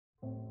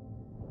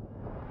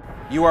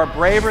You are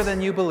braver than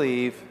you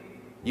believe,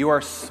 you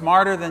are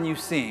smarter than you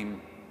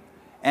seem,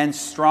 and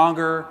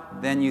stronger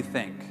than you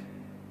think.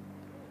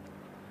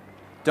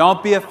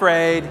 Don't be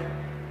afraid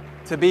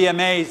to be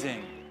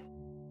amazing.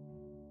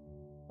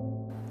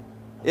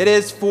 It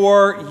is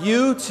for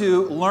you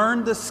to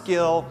learn the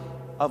skill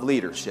of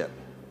leadership.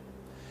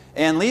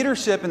 And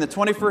leadership in the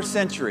 21st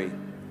century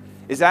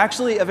is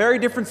actually a very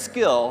different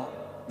skill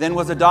than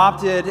was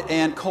adopted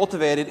and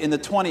cultivated in the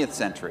 20th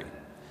century.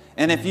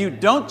 And if you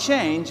don't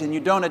change and you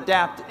don't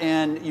adapt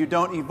and you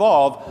don't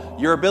evolve,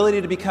 your ability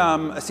to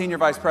become a senior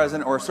vice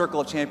president or a circle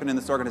of champion in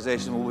this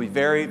organization will be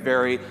very,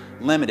 very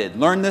limited.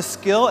 Learn this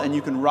skill and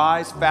you can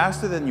rise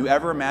faster than you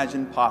ever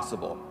imagined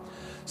possible.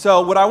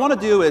 So what I want to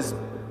do is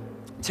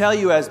tell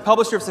you, as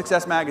publisher of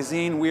Success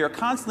Magazine, we are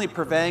constantly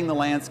purveying the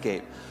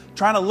landscape,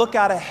 trying to look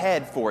out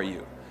ahead for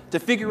you, to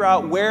figure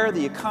out where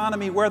the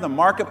economy, where the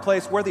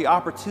marketplace, where the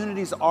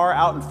opportunities are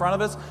out in front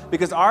of us,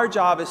 because our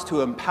job is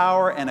to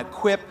empower and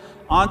equip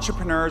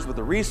entrepreneurs with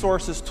the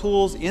resources,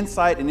 tools,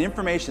 insight, and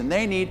information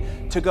they need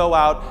to go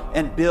out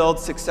and build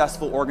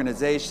successful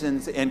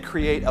organizations and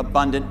create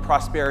abundant,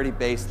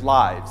 prosperity-based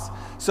lives.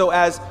 So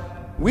as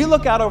we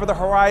look out over the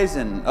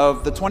horizon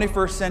of the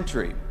 21st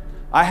century,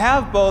 I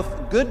have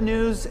both good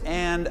news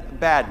and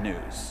bad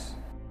news.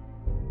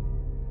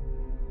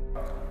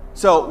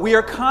 So we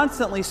are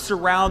constantly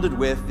surrounded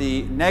with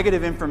the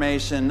negative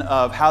information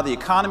of how the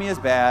economy is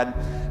bad,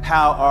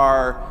 how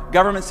our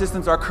government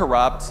systems are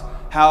corrupt,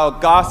 how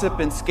gossip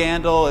and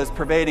scandal is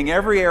pervading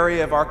every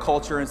area of our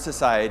culture and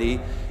society.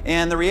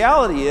 And the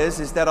reality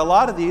is that a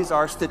lot of these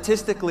are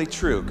statistically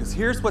true, because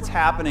here's what's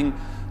happening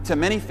to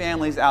many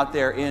families out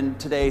there in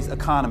today's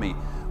economy.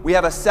 We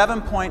have a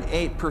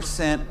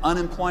 7.8%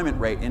 unemployment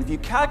rate, and if you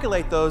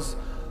calculate those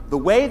the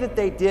way that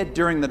they did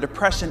during the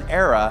Depression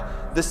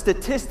era, the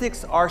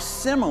statistics are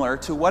similar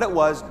to what it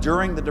was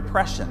during the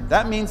Depression.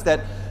 That means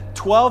that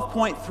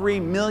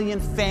 12.3 million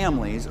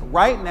families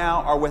right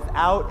now are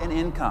without an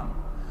income,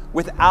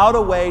 without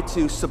a way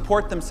to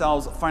support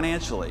themselves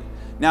financially.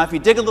 Now, if you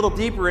dig a little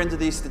deeper into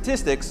these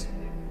statistics,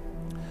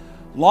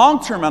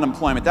 long-term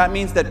unemployment, that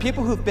means that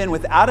people who've been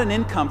without an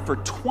income for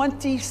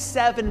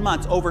 27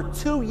 months, over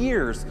 2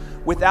 years,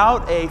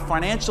 without a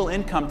financial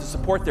income to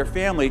support their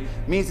family,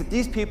 means that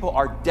these people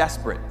are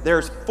desperate.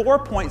 There's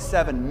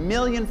 4.7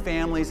 million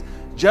families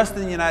just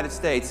in the United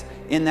States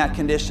in that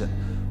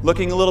condition.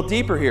 Looking a little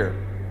deeper here,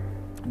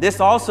 this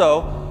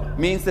also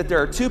means that there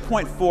are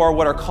 2.4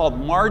 what are called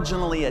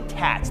marginally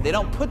attached. They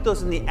don't put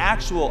those in the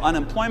actual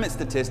unemployment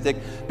statistic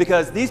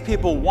because these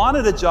people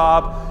wanted a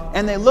job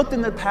and they looked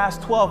in the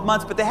past 12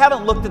 months, but they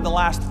haven't looked in the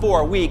last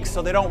 4 weeks,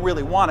 so they don't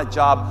really want a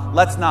job.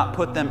 Let's not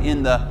put them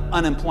in the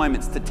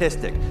unemployment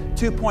statistic.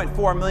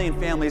 2.4 million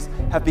families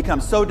have become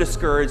so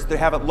discouraged they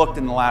haven't looked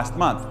in the last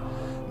month.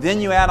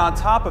 Then you add on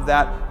top of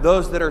that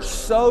those that are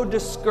so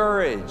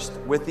discouraged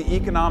with the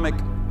economic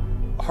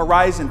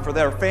horizon for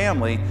their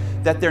family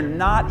that they're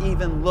not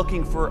even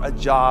looking for a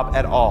job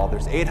at all.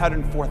 There's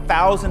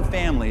 804,000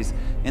 families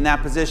in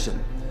that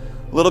position.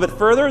 A little bit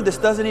further, this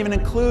doesn't even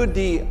include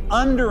the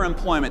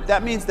underemployment.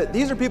 That means that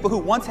these are people who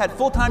once had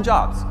full-time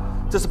jobs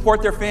to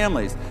support their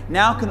families,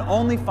 now can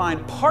only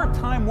find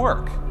part-time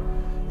work.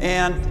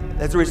 And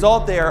as a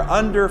result, they are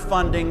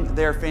underfunding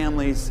their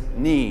families'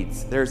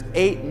 needs. There's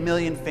 8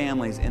 million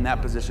families in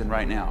that position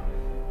right now.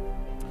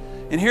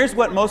 And here's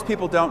what most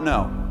people don't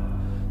know.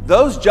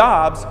 Those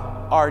jobs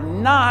are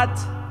not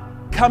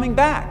coming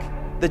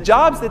back. The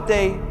jobs that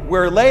they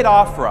were laid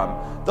off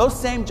from, those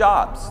same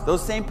jobs,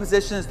 those same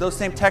positions, those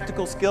same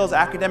technical skills,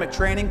 academic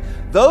training,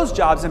 those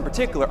jobs in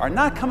particular are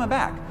not coming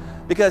back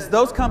because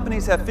those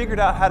companies have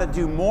figured out how to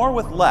do more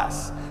with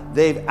less.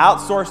 They've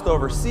outsourced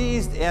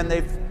overseas and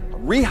they've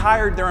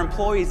rehired their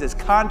employees as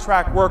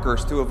contract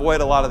workers to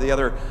avoid a lot of the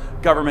other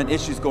government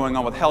issues going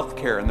on with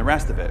healthcare and the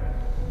rest of it.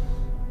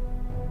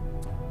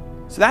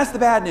 So that's the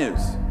bad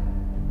news.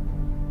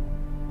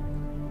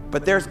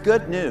 But there's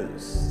good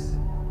news,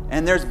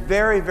 and there's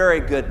very,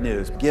 very good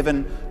news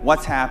given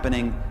what's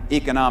happening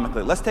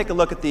economically. Let's take a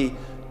look at the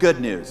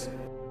good news.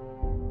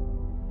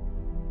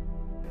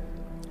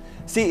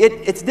 See,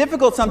 it's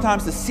difficult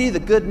sometimes to see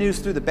the good news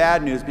through the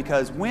bad news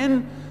because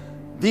when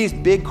these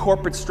big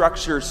corporate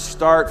structures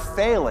start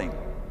failing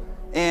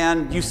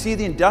and you see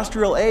the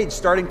industrial age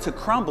starting to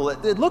crumble,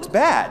 it looks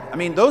bad. I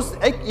mean, those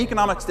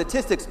economic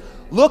statistics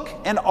look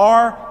and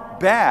are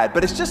bad,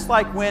 but it's just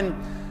like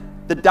when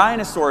the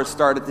dinosaurs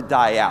started to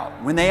die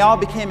out. When they all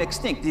became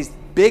extinct, these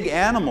big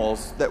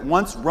animals that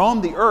once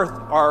roamed the earth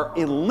are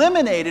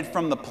eliminated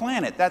from the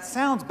planet. That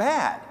sounds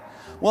bad.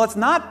 Well, it's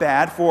not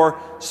bad for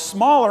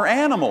smaller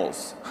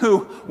animals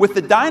who, with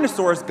the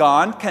dinosaurs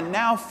gone, can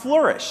now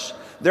flourish.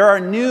 There are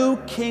new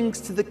kings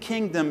to the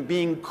kingdom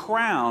being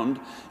crowned,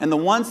 and the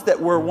ones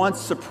that were once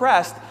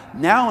suppressed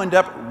now end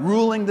up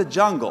ruling the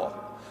jungle.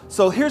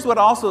 So here's what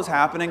also is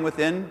happening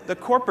within the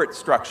corporate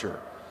structure.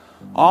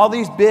 All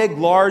these big,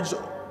 large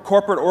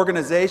corporate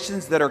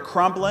organizations that are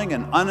crumbling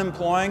and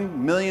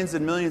unemploying millions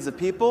and millions of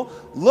people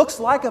looks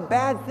like a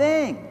bad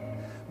thing.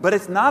 But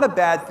it's not a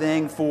bad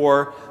thing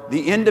for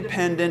the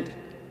independent,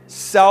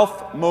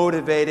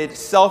 self-motivated,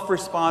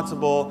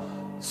 self-responsible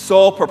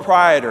sole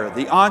proprietor,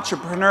 the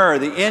entrepreneur,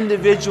 the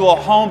individual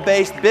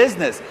home-based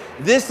business.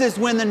 This is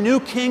when the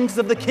new kings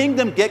of the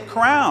kingdom get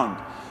crowned.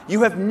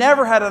 You have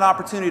never had an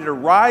opportunity to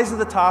rise to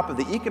the top of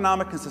the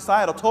economic and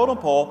societal totem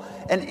pole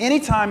at any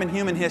time in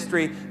human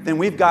history than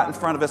we've got in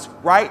front of us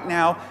right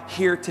now,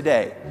 here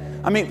today.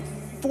 I mean,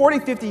 40,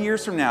 50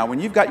 years from now,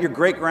 when you've got your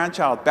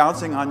great-grandchild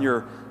bouncing on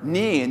your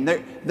knee and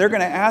they're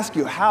going to ask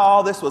you how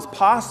all this was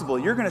possible,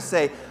 you're going to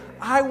say,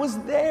 I was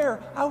there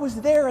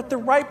at the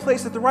right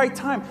place at the right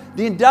time.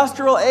 The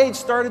industrial age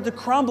started to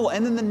crumble,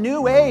 and then the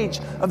new age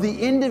of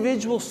the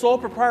individual sole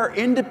proprietor,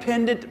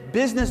 independent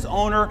business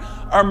owner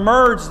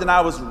emerged, and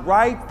I was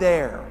right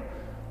there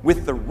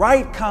with the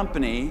right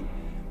company,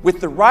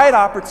 with the right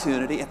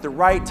opportunity at the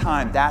right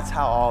time. That's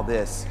how all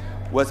this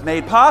was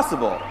made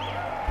possible.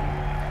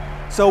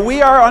 So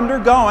we are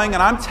undergoing,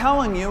 and I'm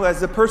telling you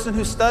as a person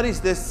who studies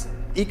this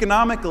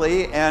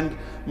economically and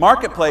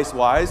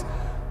marketplace-wise,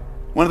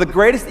 one of the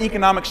greatest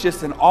economic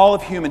shifts in all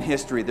of human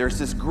history. There's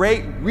this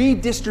great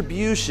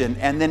redistribution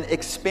and then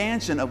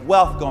expansion of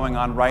wealth going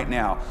on right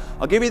now.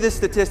 I'll give you this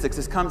statistics.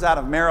 This comes out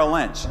of Merrill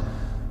Lynch.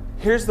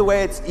 Here's the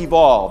way it's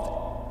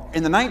evolved.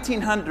 In the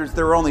 1900s,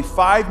 there were only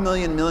 5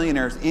 million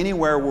millionaires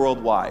anywhere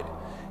worldwide.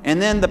 And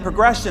then the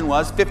progression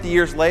was 50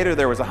 years later,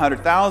 there was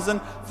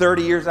 100,000.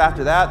 30 years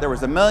after that, there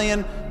was 1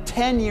 million.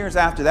 10 years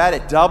after that,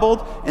 it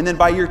doubled. And then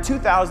by year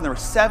 2000, there were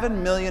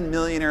 7 million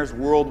millionaires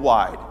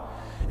worldwide.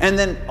 And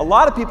then a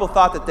lot of people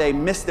thought that they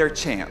missed their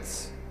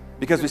chance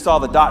because we saw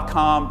the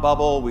dot-com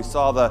bubble, we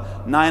saw the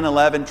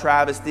 9/11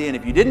 travesty, and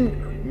if you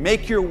didn't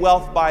make your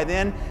wealth by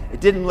then, it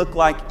didn't look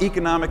like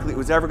economically it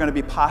was ever going to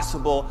be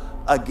possible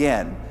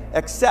again.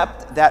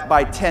 Except that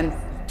by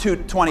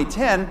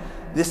 2010,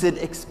 this had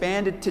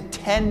expanded to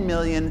 10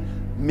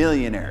 million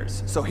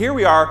millionaires. So here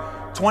we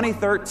are,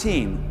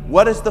 2013.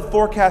 What does the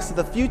forecast of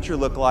the future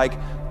look like?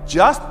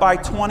 Just by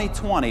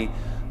 2020,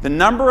 the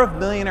number of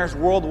millionaires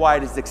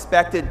worldwide is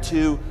expected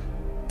to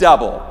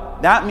double.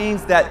 That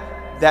means that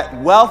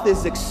wealth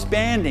is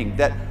expanding,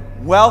 that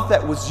wealth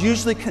that was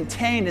usually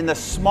contained in the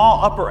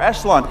small upper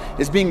echelon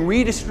is being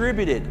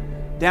redistributed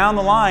down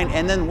the line,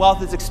 and then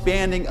wealth is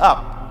expanding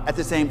up at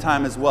the same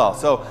time as well.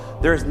 So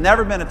there's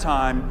never been a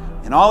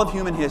time in all of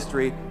human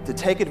history to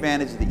take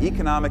advantage of the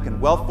economic and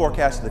wealth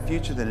forecast of the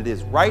future than it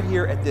is right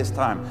here at this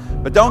time.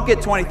 But don't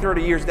get 20,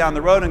 30 years down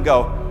the road and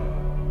go,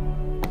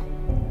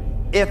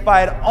 if I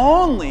had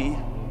only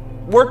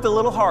worked a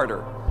little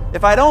harder,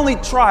 if I'd only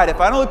tried,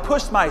 if I'd only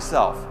pushed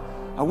myself,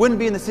 I wouldn't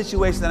be in the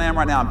situation that I am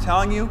right now. I'm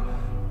telling you,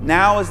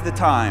 now is the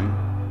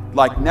time,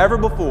 like never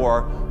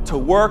before, to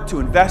work, to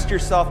invest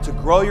yourself, to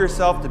grow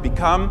yourself, to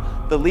become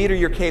the leader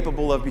you're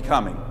capable of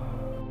becoming.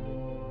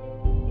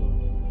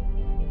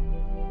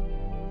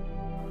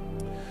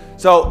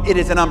 So it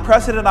is an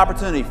unprecedented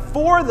opportunity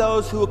for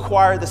those who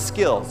acquire the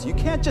skills. You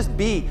can't just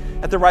be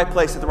at the right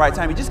place at the right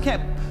time. You just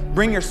can't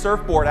bring your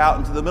surfboard out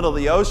into the middle of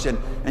the ocean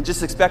and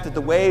just expect that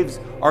the waves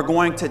are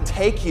going to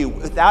take you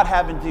without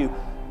having to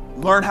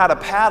learn how to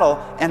paddle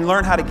and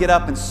learn how to get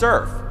up and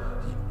surf.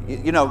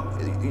 You know,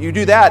 you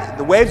do that,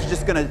 the waves are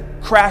just going to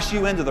crash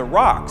you into the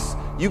rocks.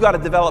 You got to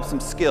develop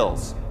some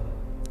skills.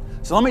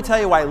 So let me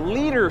tell you why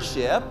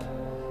leadership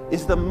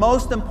is the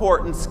most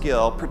important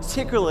skill,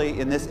 particularly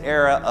in this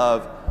era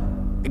of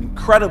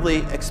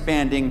incredibly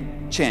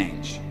expanding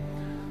change.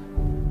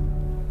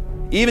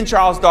 Even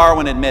Charles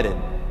Darwin admitted,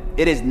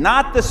 it is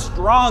not the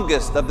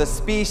strongest of the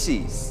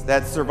species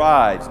that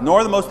survives,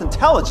 nor the most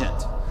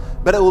intelligent,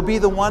 but it will be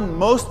the one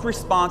most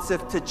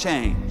responsive to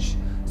change.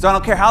 So I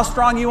don't care how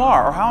strong you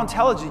are or how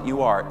intelligent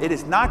you are, it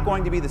is not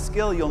going to be the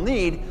skill you'll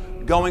need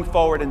going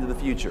forward into the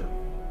future.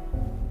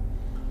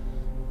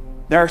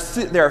 There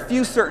are a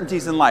few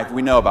certainties in life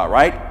we know about,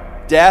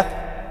 right? Death,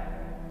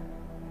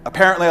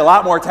 apparently a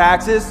lot more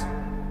taxes,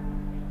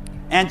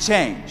 and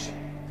change.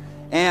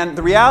 And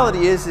the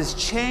reality is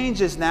change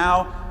is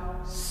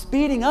now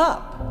speeding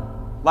up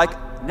like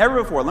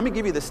never before. Let me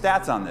give you the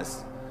stats on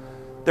this.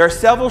 There are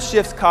several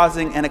shifts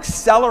causing an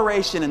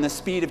acceleration in the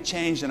speed of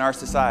change in our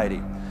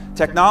society.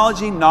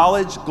 Technology,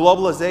 knowledge,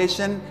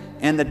 globalization,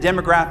 and the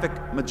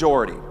demographic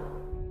majority.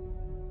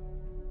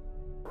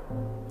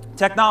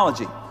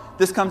 Technology.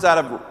 This comes out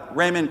of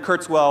Raymond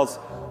Kurzweil's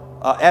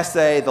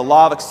essay, The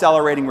Law of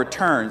Accelerating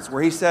Returns,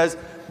 where he says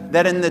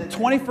that in the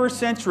 21st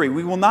century,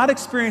 we will not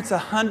experience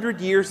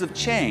 100 years of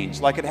change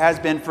like it has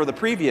been for the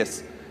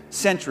previous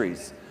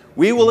centuries.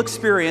 We will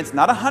experience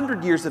not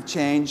 100 years of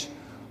change,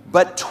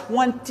 but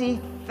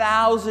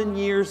 20,000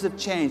 years of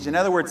change. In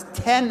other words,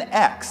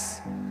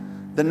 10x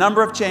the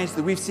number of change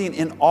that we've seen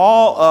in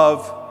all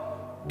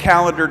of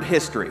calendared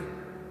history.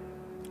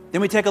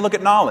 Then we take a look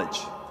at knowledge.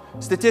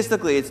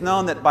 Statistically, it's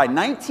known that by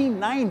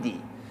 1990,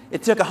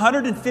 it took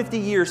 150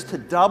 years to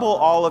double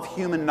all of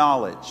human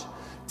knowledge.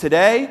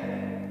 Today,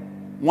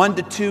 1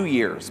 to 2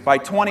 years. By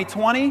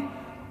 2020,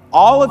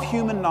 all of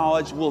human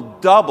knowledge will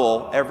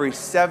double every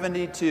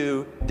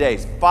 72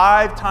 days.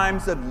 5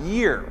 times a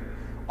year,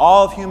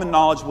 all of human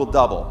knowledge will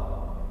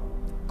double.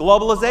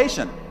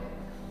 Globalization.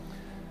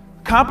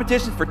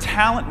 Competition for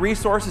talent,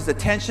 resources,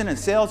 attention, and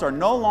sales are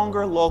no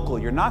longer local.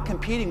 You're not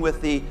competing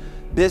with the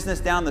business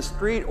down the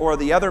street or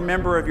the other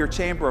member of your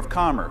chamber of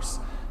commerce.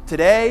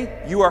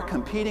 Today, you are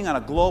competing on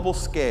a global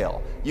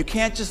scale. You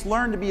can't just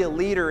learn to be a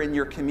leader in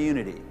your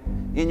community,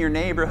 in your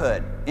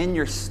neighborhood, in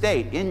your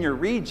state, in your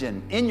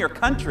region, in your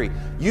country.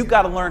 You've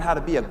got to learn how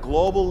to be a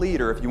global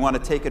leader if you want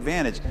to take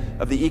advantage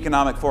of the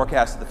economic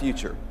forecast of the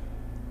future.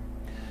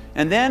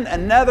 And then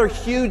another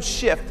huge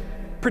shift,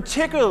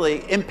 particularly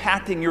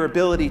impacting your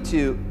ability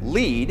to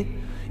lead,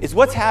 is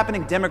what's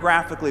happening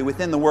demographically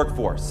within the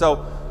workforce.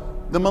 So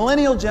the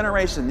millennial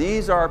generation,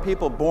 these are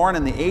people born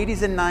in the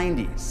 80s and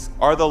 90s,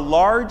 are the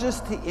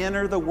largest to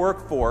enter the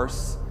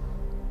workforce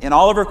in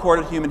all of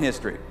recorded human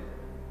history.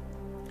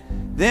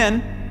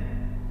 Then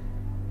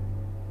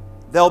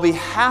there'll be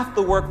half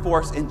the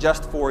workforce in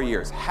just 4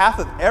 years. Half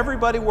of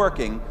everybody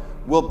working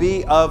will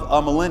be of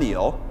a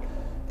millennial.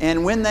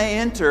 And when they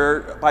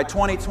enter, by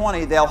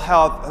 2020, they'll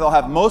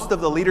have most of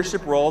the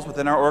leadership roles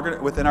within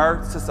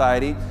our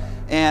society.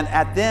 And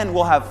then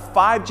we'll have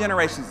 5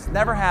 generations. It's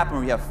never happened.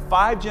 We have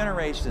 5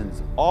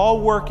 generations all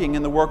working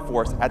in the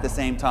workforce at the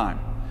same time.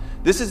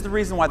 This is the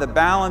reason why the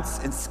balance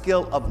and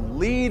skill of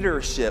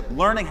leadership,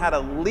 learning how to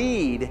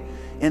lead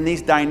in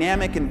these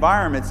dynamic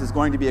environments, is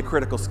going to be a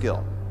critical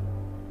skill.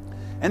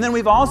 And then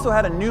we've also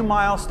had a new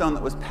milestone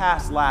that was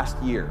passed last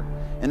year.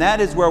 And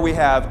that is where we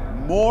have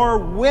more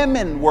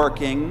women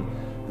working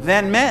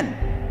than men.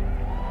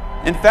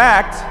 In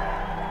fact,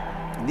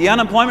 the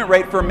unemployment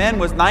rate for men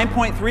was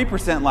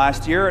 9.3%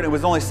 last year, and it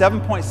was only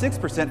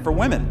 7.6% for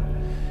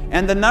women.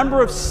 And the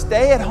number of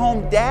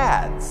stay-at-home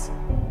dads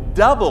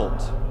doubled.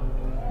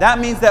 That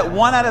means that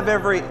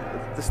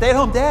the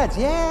stay-at-home dads,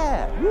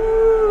 yeah,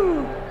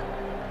 woo!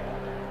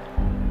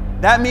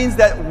 That means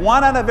that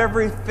 1 out of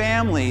every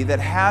family that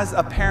has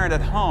a parent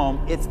at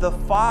home, it's the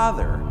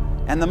father,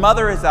 and the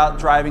mother is out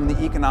driving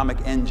the economic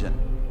engine.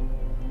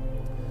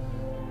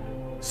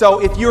 So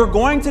if you're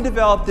going to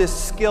develop this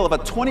skill of a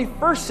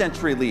 21st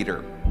century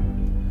leader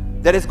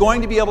that is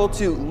going to be able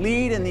to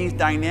lead in these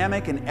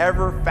dynamic and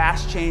ever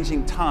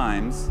fast-changing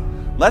times,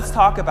 let's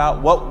talk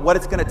about what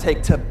it's going to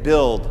take to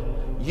build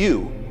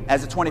you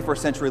as a 21st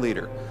century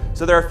leader.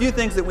 So there are a few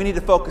things that we need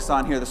to focus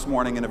on here this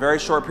morning in a very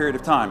short period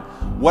of time.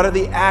 What are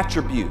the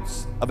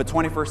attributes of a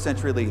 21st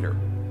century leader?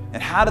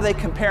 And how do they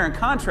compare and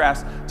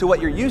contrast to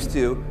what you're used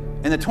to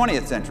in the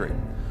 20th century?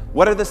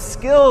 What are the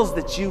skills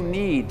that you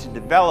need to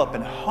develop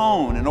and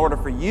hone in order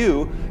for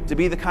you to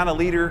be the kind of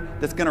leader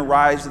that's going to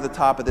rise to the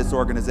top of this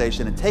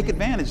organization and take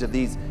advantage of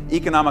these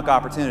economic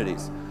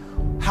opportunities?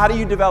 How do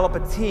you develop a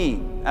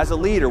team as a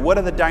leader? What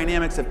are the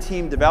dynamics of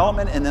team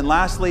development? And then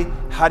lastly,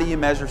 how do you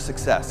measure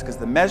success? Because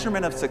the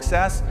measurement of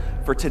success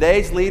for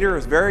today's leader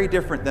is very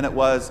different than it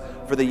was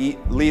for the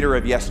leader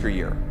of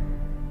yesteryear.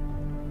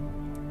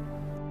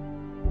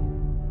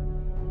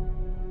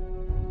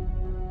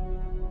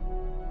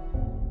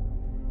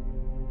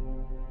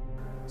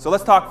 So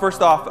let's talk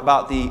first off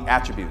about the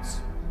attributes.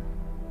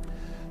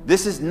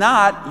 This is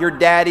not your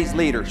daddy's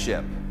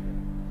leadership.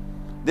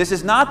 This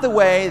is not the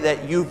way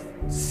that you've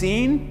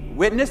seen,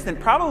 witnessed, and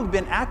probably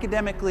been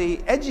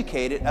academically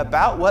educated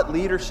about what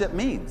leadership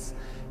means.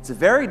 It's a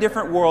very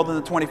different world in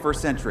the 21st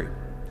century.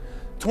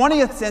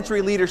 20th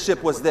century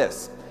leadership was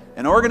this: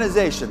 an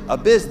organization, a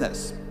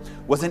business,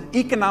 was an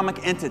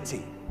economic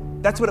entity.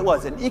 That's what it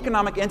was, an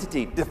economic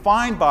entity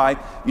defined by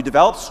you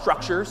develop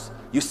structures,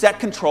 you set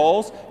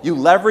controls, you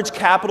leverage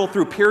capital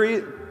through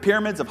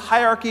pyramids of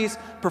hierarchies,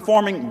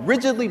 performing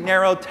rigidly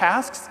narrowed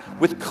tasks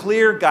with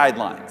clear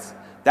guidelines.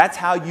 That's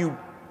how you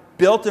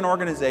built an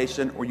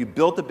organization or you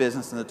built a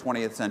business in the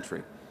 20th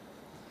century.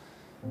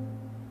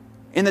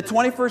 In the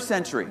 21st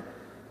century,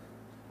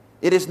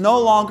 it is no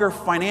longer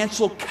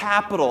financial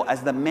capital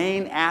as the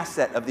main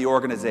asset of the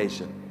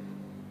organization.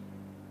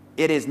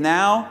 It is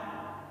now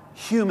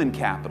human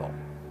capital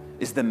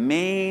is the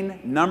main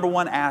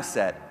 #1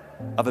 asset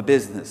of a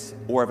business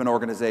or of an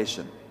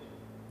organization.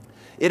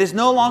 It is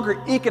no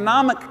longer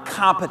economic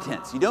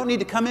competence. You don't need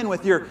to come in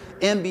with your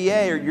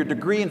MBA or your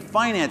degree in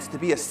finance to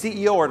be a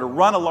CEO or to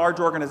run a large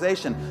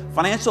organization.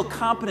 Financial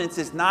competence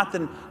is not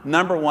the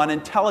 #1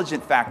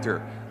 intelligent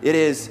factor. It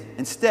is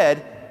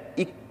instead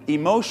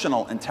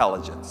emotional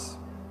intelligence.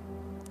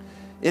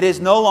 It is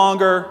no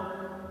longer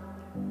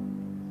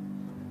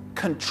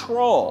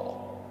control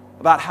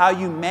about how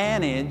you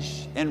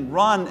manage and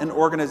run an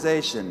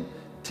organization.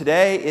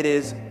 Today, it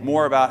is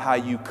more about how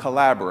you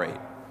collaborate.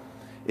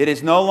 It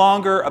is no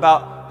longer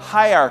about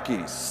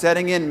hierarchies,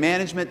 setting in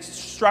management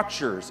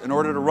structures in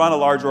order to run a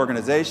large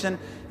organization.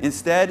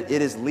 Instead,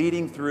 it is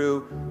leading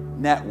through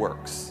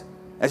networks.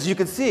 As you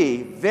can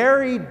see,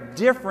 very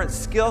different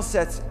skill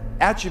sets,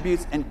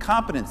 attributes, and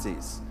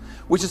competencies,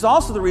 which is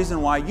also the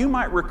reason why you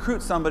might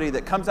recruit somebody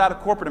that comes out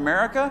of corporate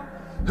America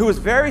who is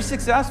very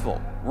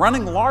successful,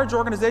 running large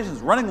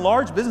organizations, running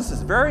large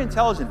businesses, very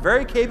intelligent,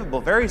 very capable,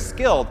 very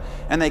skilled,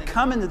 and they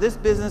come into this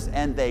business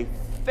and they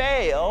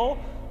fail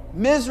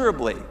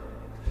miserably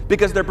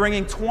because they're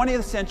bringing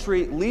 20th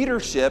century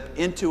leadership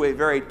into a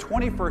very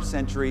 21st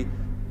century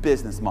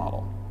business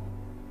model.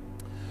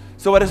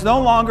 So it is no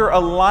longer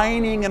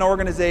aligning an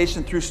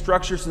organization through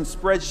structures and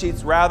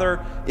spreadsheets. Rather,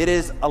 it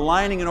is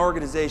aligning an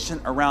organization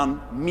around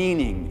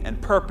meaning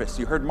and purpose.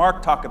 You heard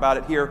Mark talk about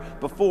it here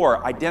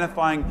before,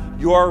 identifying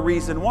your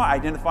reason why,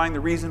 identifying the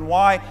reason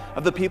why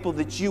of the people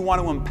that you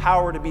want to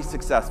empower to be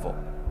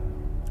successful.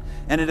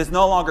 And it is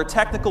no longer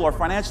technical or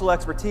financial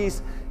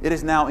expertise. It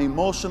is now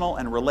emotional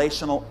and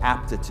relational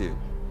aptitude.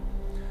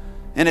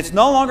 And it's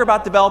no longer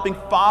about developing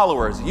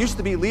followers. It used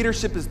to be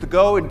leadership is to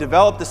go and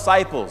develop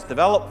disciples,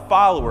 develop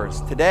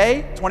followers.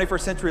 Today, 21st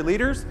century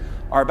leaders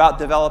are about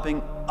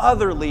developing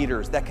other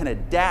leaders that can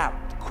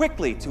adapt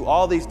quickly to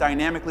all these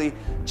dynamically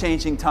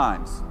changing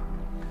times.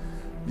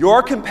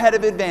 Your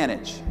competitive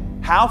advantage,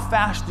 how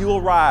fast you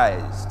will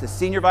rise to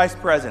senior vice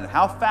president,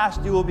 how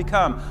fast you will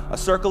become a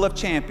circle of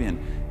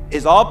champion,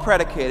 is all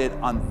predicated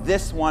on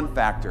this one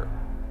factor.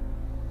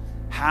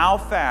 How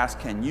fast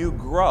can you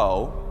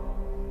grow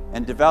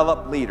and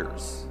develop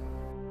leaders?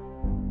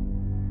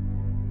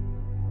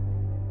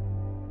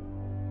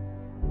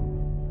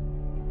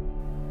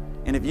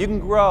 And if you can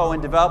grow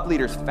and develop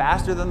leaders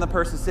faster than the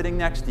person sitting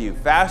next to you,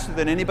 faster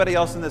than anybody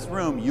else in this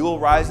room, you will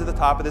rise to the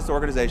top of this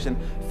organization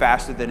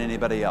faster than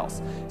anybody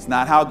else. It's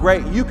not how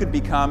great you could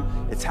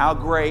become, it's how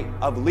great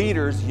of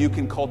leaders you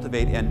can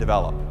cultivate and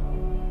develop.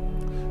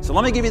 So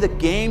let me give you the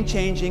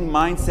game-changing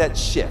mindset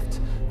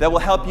shift that will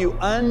help you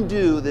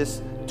undo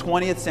this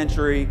 20th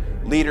century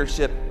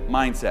leadership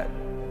mindset.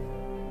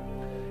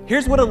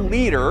 Here's what a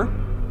leader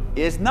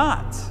is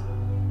not,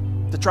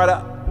 to try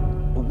to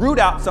root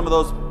out some of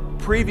those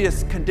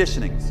previous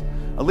conditionings.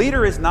 A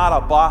leader is not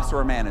a boss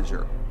or a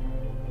manager.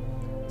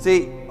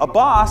 See, a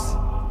boss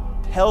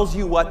tells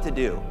you what to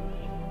do,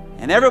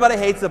 and everybody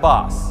hates a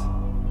boss.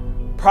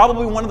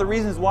 Probably one of the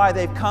reasons why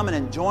they've come in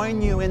and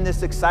joined you in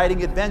this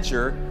exciting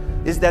adventure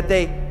is that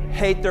they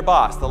hate their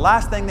boss. The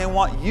last thing they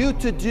want you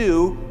to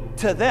do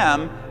to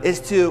them is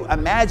to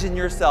imagine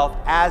yourself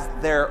as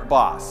their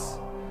boss.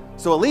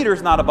 So a leader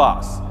is not a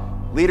boss.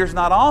 Leader's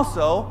not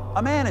also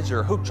a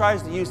manager who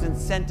tries to use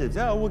incentives.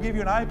 Oh, we'll give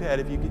you an iPad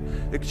if you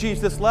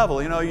achieve this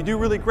level. You know, you do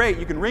really great.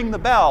 You can ring the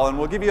bell and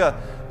we'll give you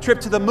a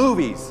trip to the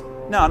movies.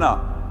 No.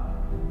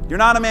 You're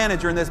not a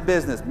manager in this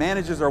business.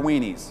 Managers are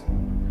weenies.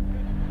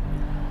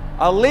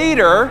 A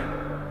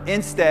leader,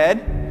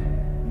 instead,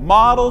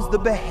 models the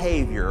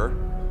behavior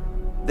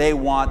they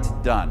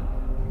want done.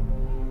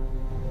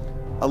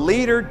 A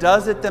leader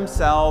does it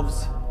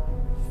themselves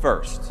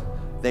first.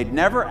 They'd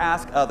never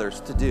ask others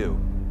to do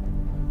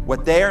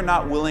what they are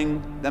not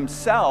willing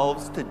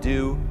themselves to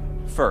do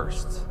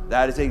first.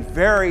 That is a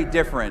very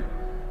different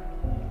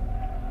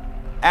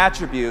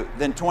attribute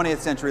than 20th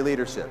century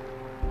leadership.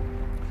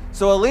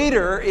 So a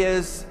leader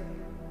is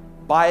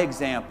by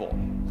example.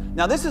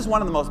 Now, this is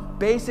one of the most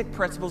basic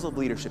principles of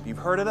leadership. You've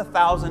heard it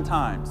 1,000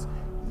 times.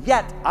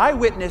 Yet, I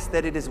witness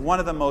that it is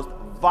one of the most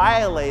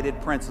violated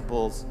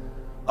principles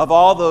of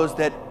all those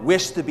that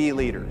wish to be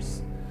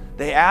leaders.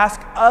 They ask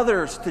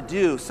others to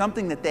do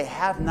something that they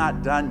have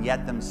not done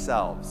yet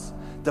themselves,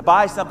 to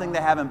buy something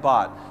they haven't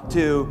bought,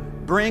 to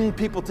bring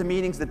people to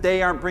meetings that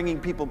they aren't bringing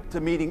people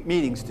to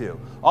meetings to.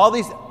 All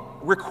these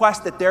requests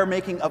that they're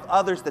making of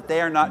others that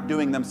they are not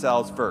doing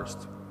themselves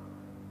first.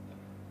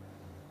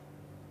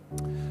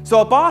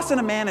 So a boss and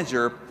a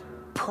manager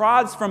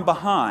prods from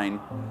behind,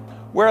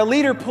 where a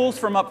leader pulls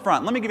from up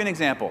front. Let me give you an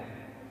example.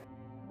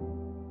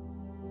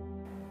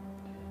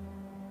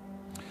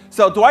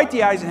 So Dwight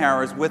D.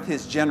 Eisenhower is with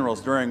his generals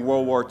during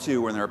World War II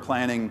when they were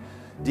planning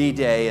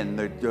D-Day and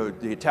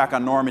the attack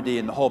on Normandy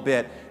and the whole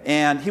bit.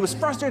 And he was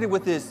frustrated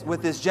with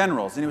his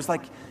generals. And he was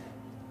like,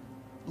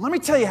 let me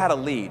tell you how to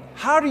lead.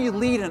 How do you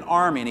lead an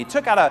army? And he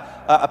took out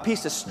a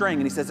piece of string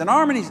and he says, an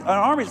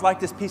army's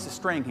like this piece of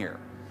string here.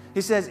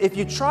 He says, if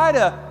you try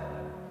to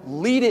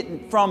lead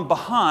it from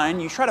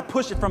behind, you try to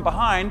push it from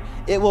behind,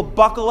 it will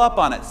buckle up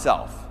on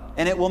itself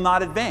and it will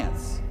not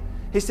advance.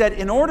 He said,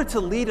 in order to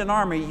lead an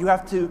army, you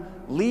have to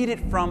lead it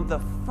from the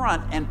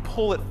front and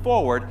pull it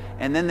forward,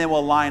 and then they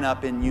will line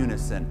up in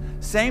unison.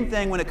 Same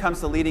thing when it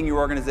comes to leading your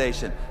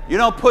organization. You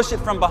don't push it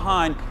from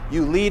behind,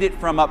 you lead it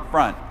from up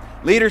front.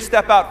 Leaders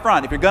step out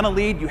front. If you're going to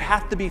lead, you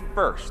have to be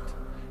first.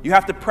 You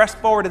have to press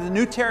forward into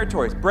new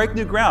territories, break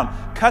new ground,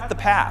 cut the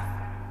path.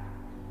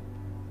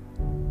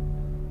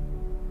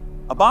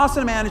 A boss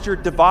and a manager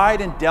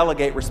divide and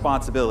delegate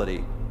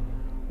responsibility,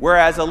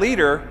 whereas a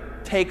leader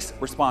takes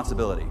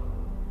responsibility.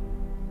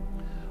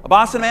 A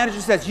boss and a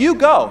manager says, you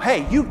go.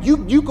 Hey,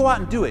 you go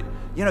out and do it.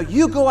 You know,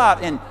 you go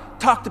out and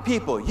talk to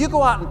people. You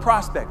go out and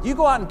prospect. You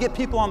go out and get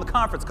people on the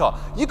conference call.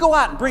 You go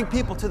out and bring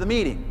people to the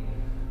meeting.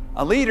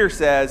 A leader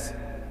says,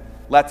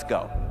 let's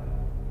go.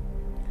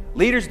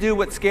 Leaders do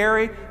what's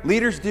scary.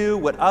 Leaders do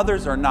what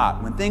others are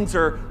not.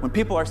 When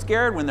people are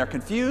scared, when they're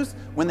confused,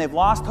 when they've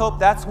lost hope,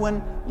 that's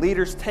when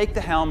leaders take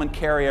the helm and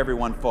carry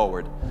everyone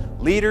forward.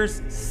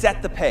 Leaders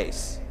set the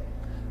pace.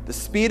 The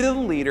speed of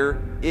the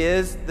leader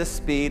is the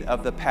speed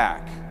of the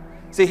pack.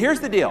 See, here's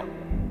the deal.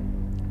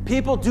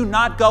 People do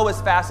not go as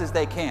fast as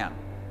they can.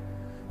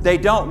 They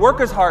don't work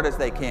as hard as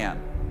they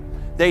can.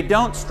 They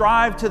don't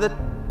strive to the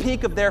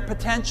peak of their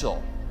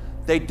potential.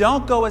 They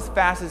don't go as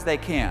fast as they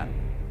can.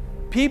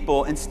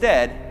 People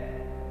instead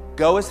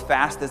go as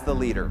fast as the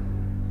leader.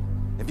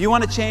 If you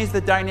want to change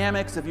the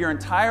dynamics of your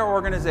entire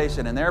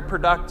organization and their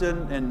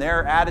production and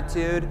their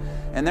attitude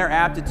and their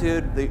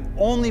aptitude, the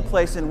only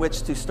place in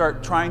which to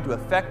start trying to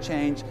affect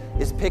change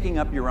is picking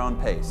up your own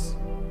pace.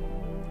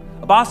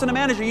 A boss and a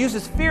manager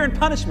uses fear and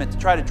punishment to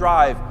try to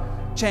drive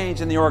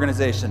change in the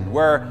organization,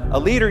 where a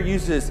leader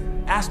uses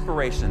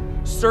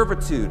aspiration,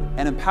 servitude,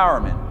 and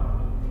empowerment.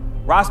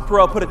 Ross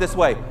Perot put it this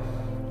way: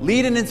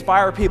 lead and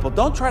inspire people.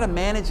 Don't try to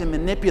manage and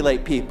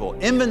manipulate people.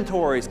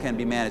 Inventories can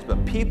be managed,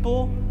 but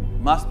people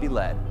must be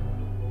led.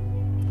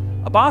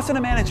 A boss and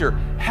a manager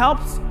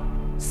helps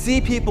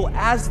see people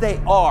as they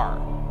are.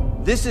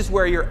 This is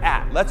where you're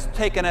at. Let's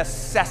take an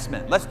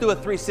assessment. Let's do a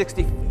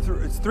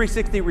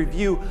 360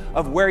 review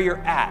of where you're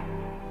at.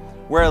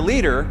 Where a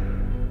leader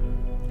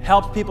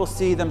helps people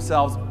see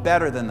themselves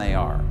better than they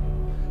are.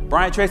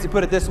 Brian Tracy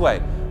put it this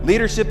way: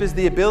 leadership is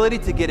the ability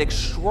to get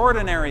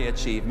extraordinary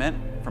achievement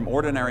from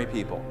ordinary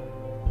people.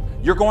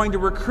 You're going to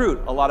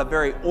recruit a lot of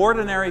very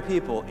ordinary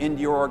people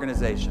into your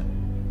organization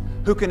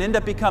who can end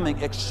up becoming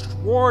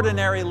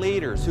extraordinary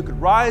leaders, who could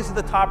rise to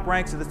the top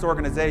ranks of this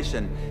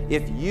organization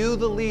if you,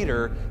 the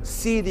leader,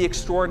 see the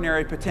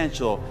extraordinary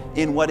potential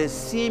in what is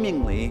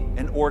seemingly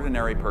an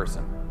ordinary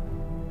person.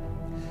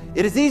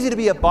 It is easy to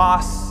be a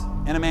boss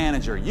and a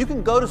manager. You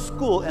can go to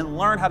school and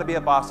learn how to be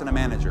a boss and a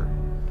manager,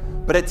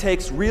 but it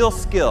takes real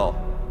skill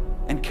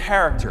and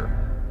character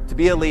to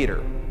be a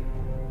leader,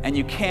 and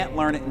you can't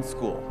learn it in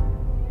school.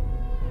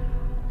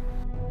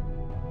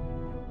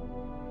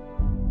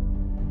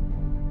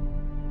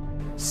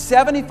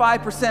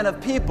 "75% of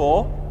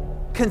people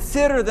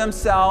consider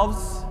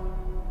themselves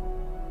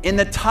in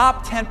the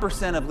top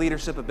 10% of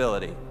leadership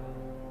ability."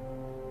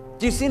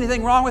 Do you see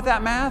anything wrong with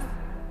that math?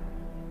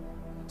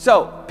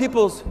 So,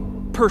 people's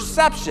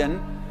perception,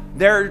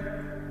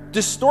 their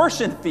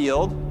distortion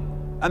field,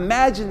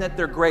 imagine that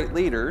they're great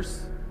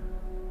leaders,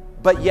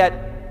 but yet,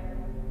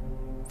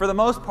 for the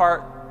most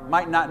part,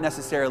 might not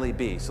necessarily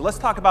be. So let's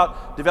talk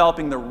about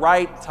developing the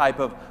right type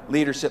of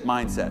leadership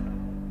mindset.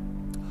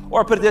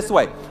 Or put it this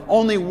way: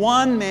 only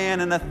one man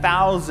in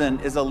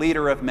 1,000 is a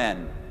leader of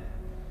men,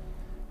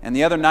 and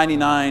the other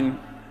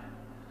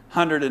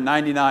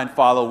 999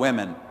 follow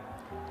women,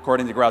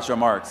 according to Groucho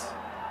Marx.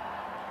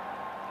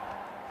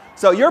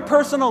 So your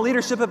personal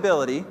leadership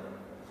ability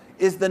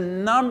is the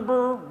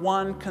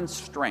 #1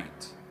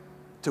 constraint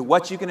to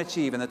what you can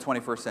achieve in the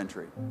 21st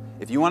century.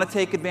 If you want to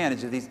take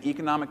advantage of these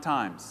economic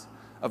times,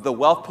 of the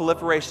wealth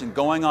proliferation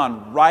going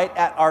on right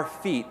at our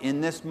feet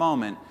in this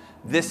moment,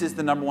 this is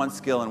the #1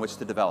 skill in which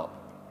to develop.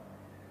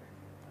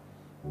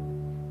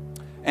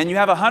 And you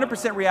have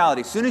 100%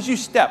 reality. As soon as you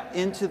step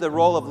into the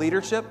role of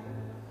leadership,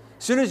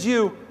 as soon as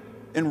you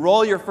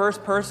enroll your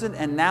first person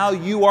and now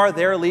you are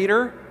their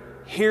leader,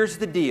 here's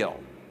the deal.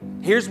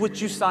 Here's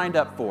what you signed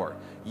up for.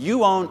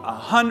 You own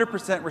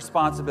 100%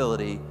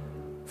 responsibility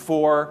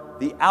for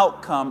the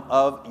outcome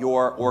of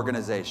your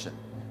organization.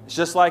 It's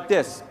just like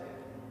this.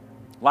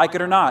 Like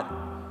it or not,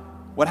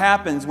 what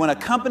happens when a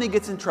company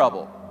gets in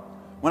trouble?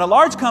 When a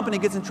large company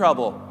gets in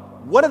trouble,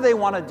 what do they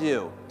want to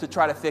do to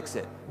try to fix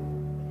it?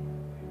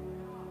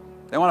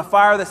 They want to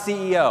fire the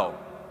CEO.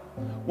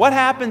 What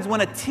happens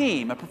when a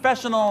team, a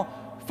professional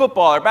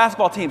football or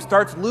basketball team,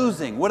 starts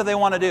losing? What do they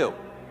want to do?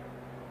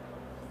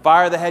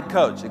 Fire the head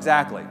coach,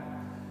 exactly.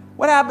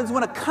 What happens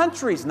when a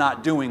country's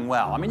not doing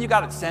well? I mean, you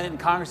got a Senate and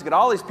Congress, you got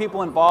all these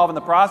people involved in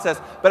the process,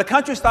 but a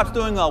country stops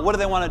doing well, what do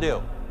they want to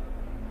do?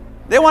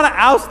 They want to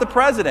oust the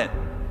president,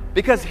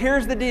 because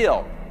here's the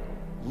deal.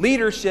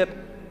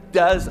 Leadership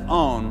does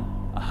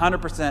own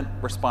 100%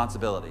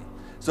 responsibility.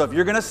 So if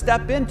you're going to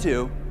step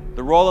into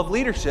the role of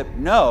leadership,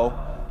 know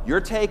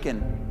you're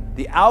taking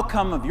the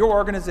outcome of your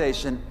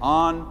organization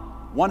on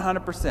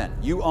 100%.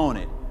 You own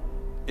it.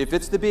 If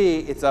it's to be,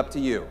 it's up to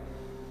you.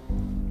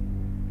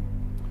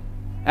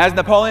 As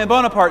Napoleon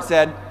Bonaparte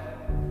said,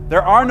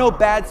 there are no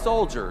bad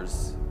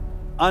soldiers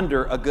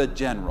under a good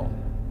general.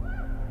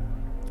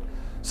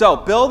 So,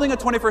 building a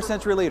 21st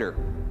century leader,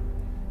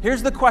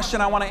 here's the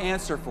question I want to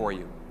answer for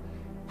you.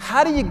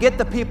 How do you get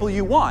the people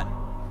you want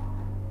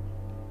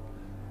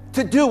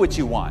to do what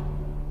you want?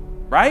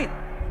 Right?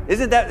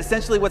 Isn't that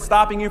essentially what's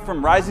stopping you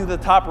from rising to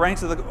the top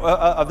ranks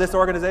of this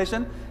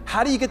organization?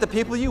 How do you get the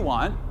people you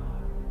want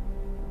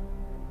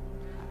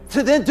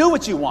to then do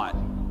what you want?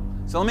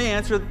 So let me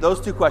answer those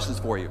two questions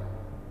for you.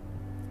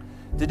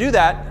 To do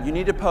that, you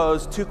need to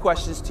pose two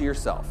questions to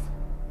yourself.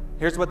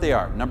 Here's what they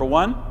are. Number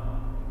one,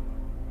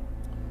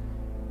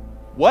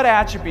 what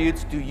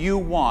attributes do you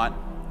want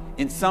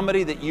in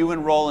somebody that you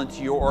enroll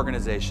into your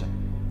organization?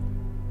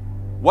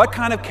 What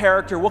kind of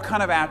character, what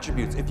kind of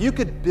attributes? If you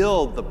could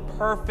build the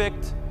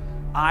perfect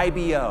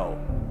IBO,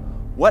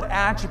 what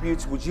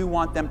attributes would you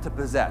want them to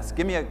possess?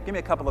 Give me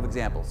a couple of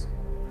examples.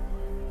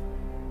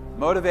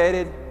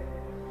 Motivated,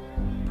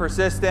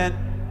 persistent,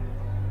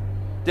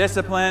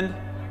 disciplined,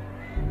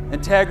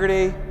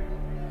 integrity,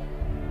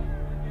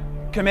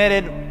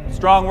 committed,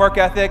 strong work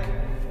ethic,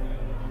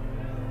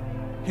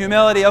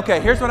 humility.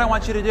 Okay, here's what I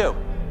want you to do.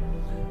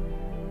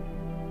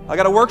 I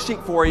got a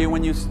worksheet for you.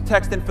 When you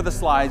text in for the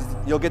slides,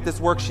 you'll get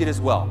this worksheet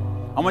as well.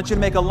 I want you to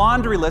make a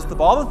laundry list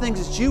of all the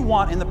things that you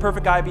want in the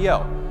perfect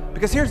IBO.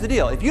 Because here's the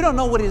deal. If you don't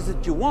know what it is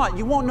that you want,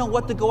 you won't know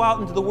what to go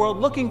out into the world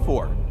looking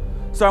for.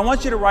 So I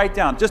want you to write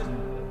down, just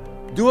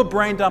do a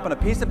brain dump on a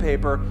piece of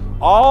paper,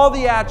 all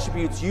the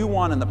attributes you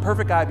want in the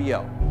perfect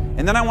IBO.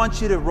 And then I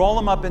want you to roll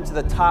them up into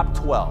the top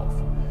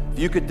 12. If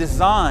you could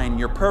design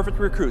your perfect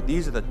recruit,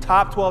 these are the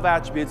top 12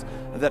 attributes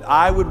that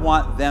I would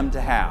want them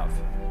to have.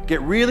 Get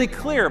really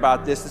clear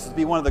about this. This would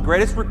be one of the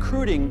greatest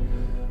recruiting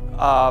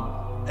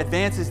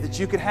advances that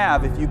you could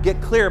have if you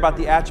get clear about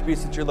the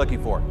attributes that you're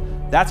looking for.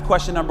 That's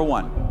question number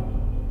one.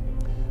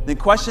 Then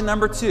question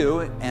number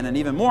two, and an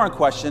even more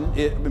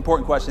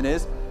important question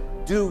is,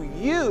 do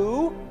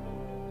you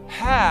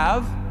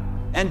have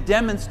and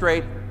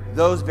demonstrate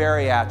those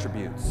very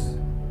attributes?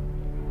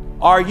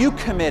 Are you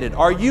committed?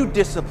 Are you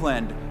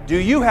disciplined? Do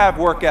you have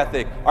work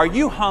ethic? Are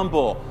you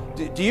humble?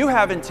 Do you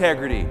have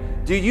integrity?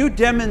 Do you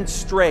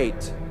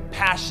demonstrate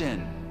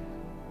passion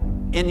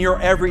in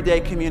your everyday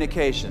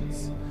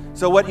communications?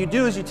 So what you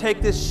do is you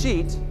take this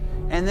sheet,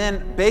 and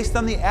then based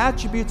on the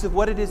attributes of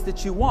what it is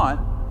that you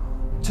want,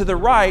 to the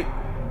right,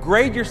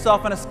 grade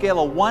yourself on a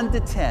scale of 1 to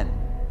 10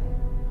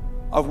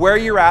 of where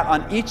you're at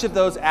on each of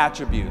those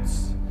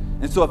attributes.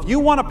 And so if you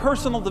want a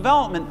personal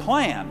development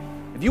plan,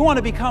 if you want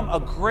to become a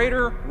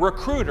greater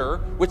recruiter,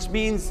 which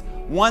means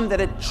one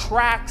that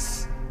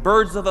attracts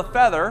birds of a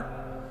feather,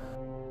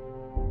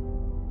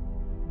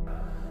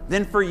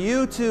 then for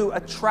you to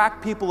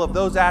attract people of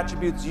those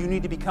attributes, you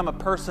need to become a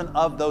person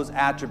of those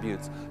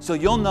attributes. So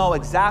you'll know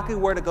exactly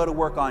where to go to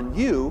work on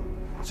you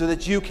so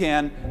that you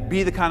can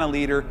be the kind of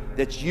leader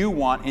that you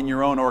want in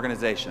your own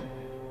organization.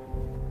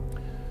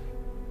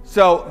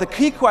 So the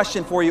key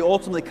question for you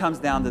ultimately comes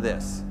down to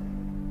this.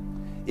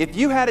 If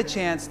you had a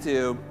chance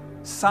to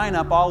sign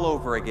up all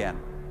over again,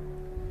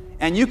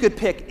 and you could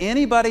pick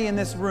anybody in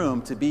this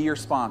room to be your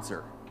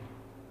sponsor,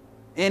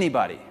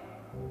 anybody,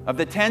 of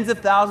the tens of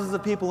thousands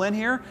of people in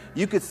here,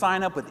 you could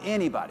sign up with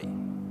anybody.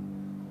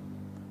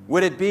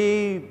 Would it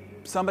be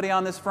somebody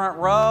on this front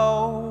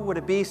row? Would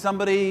it be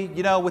somebody,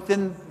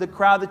 within the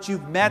crowd that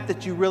you've met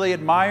that you really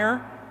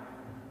admire?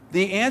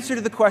 The answer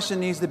to the question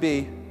needs to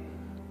be,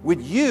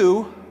 would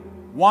you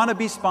want to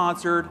be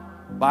sponsored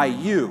by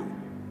you?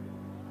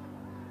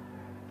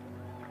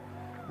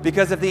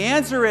 Because if the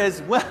answer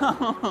is,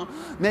 well,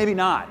 maybe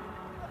not,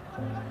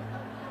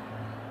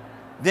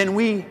 then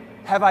we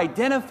have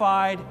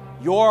identified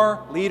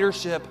your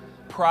leadership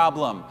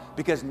problem,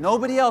 because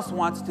nobody else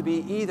wants to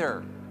be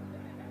either.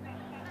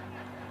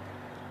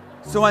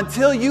 So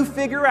until you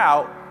figure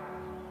out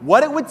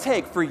what it would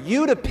take for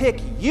you to pick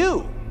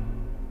you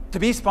to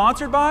be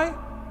sponsored by,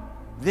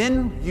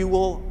 then you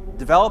will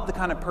develop the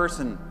kind of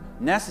person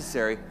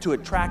necessary to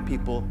attract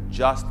people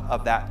just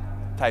of that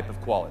type of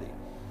quality.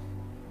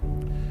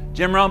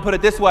 Jim Rohn put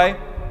it this way: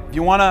 if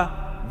you want to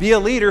be a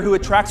leader who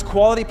attracts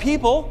quality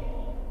people,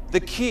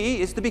 the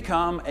key is to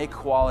become a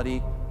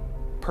quality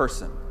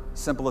person.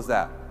 Simple as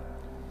that.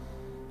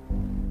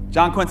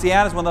 John Quincy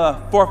Adams, one of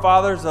the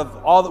forefathers of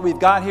all that we've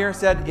got here,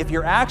 said, if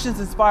your actions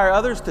inspire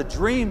others to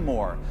dream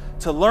more,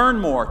 to learn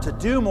more, to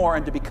do more,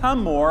 and to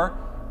become more,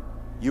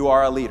 you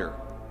are a leader.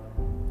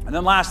 And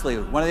then lastly,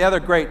 one of the other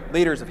great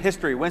leaders of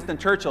history, Winston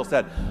Churchill,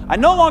 said, I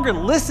no longer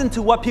listen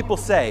to what people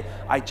say,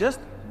 I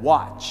just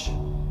watch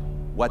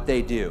what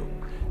they do.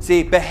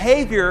 See,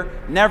 behavior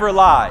never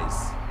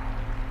lies.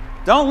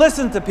 Don't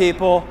listen to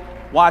people,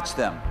 watch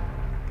them.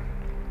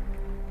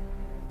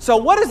 So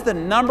what is the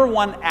number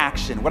one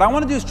action? What I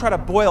want to do is try to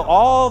boil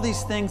all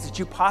these things that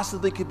you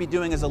possibly could be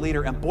doing as a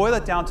leader and boil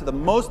it down to the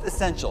most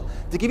essential,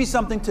 to give you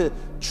something to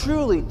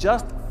truly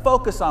just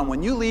focus on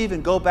when you leave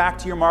and go back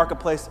to your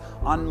marketplace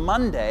on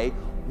Monday.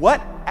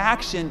 What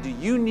action do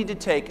you need to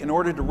take in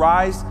order to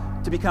rise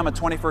to become a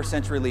 21st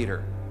century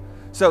leader?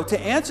 So to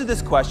answer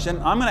this question,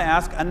 I'm going to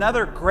ask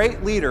another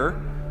great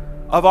leader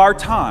of our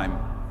time,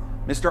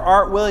 Mr.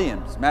 Art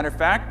Williams. Matter of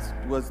fact,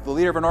 was the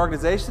leader of an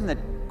organization that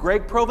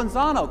Greg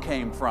Provenzano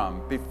came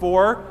from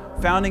before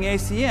founding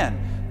ACN.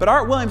 But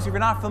Art Williams, if you're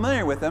not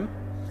familiar with him,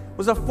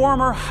 was a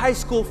former high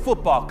school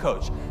football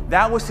coach.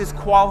 That was his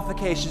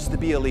qualifications to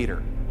be a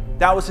leader.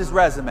 That was his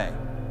resume,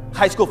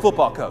 high school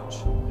football coach.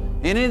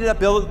 And he ended up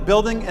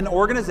building an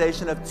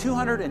organization of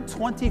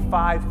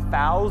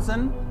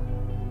 225,000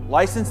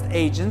 licensed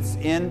agents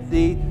in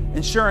the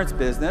insurance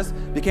business,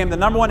 became the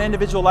 #1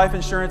 individual life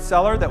insurance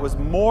seller that was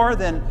more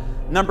than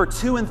number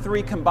 2 and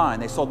 3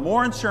 combined. They sold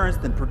more insurance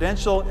than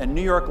Prudential and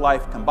New York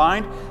Life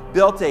combined,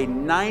 built a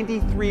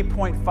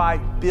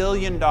 $93.5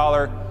 billion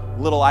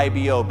little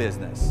IBO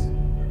business,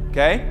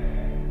 okay?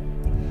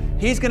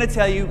 He's gonna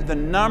tell you the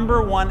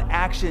 #1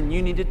 action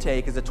you need to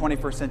take as a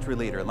 21st century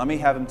leader. Let me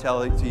have him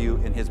tell it to you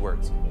in his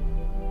words.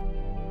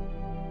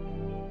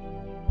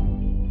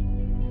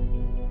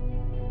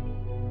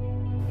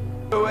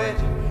 Do it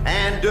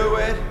and do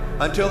it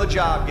until the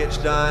job gets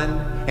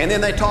done. And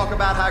then they talk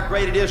about how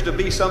great it is to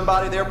be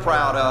somebody they're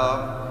proud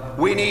of.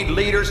 We need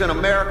leaders in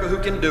America who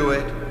can do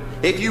it.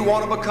 If you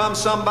want to become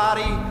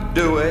somebody,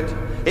 do it.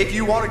 If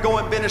you want to go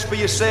in business for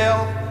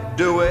yourself,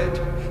 Do it.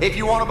 If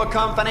you want to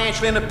become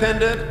financially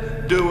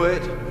independent, do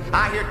it.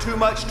 I hear too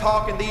much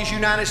talk in these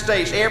United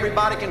States.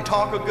 Everybody can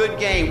talk a good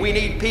game. We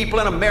need people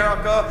in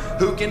America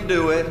who can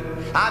do it.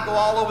 I go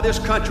all over this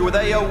country with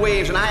A.L.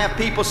 Williams, and I have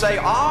people say,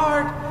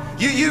 Art,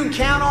 you can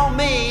count on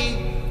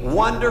me.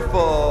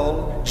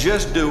 Wonderful.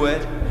 Just do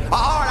it.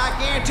 Art, I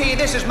guarantee you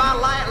this is my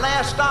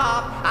last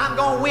stop. I'm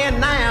going to win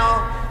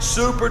now.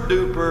 Super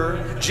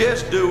duper.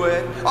 Just do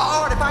it.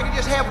 Art, if I could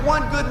just have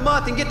one good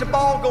month and get the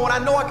ball going, I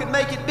know I could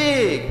make it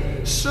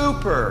big.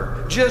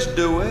 Super. Just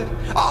do it.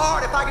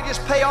 Art, if I could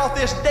just pay off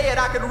this debt,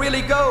 I could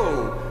really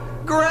go.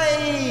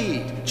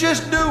 Great.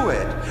 Just do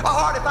it.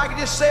 Art, if I could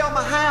just sell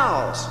my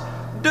house.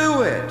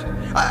 Do it.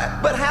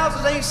 But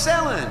houses ain't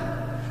selling.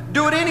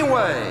 Do it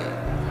anyway.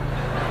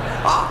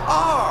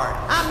 Art,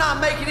 I'm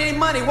not making any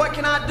money. What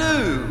can I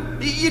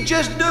do? You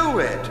just do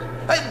it.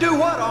 Do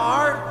what,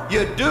 Art?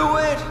 You do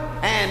it,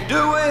 and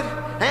do it,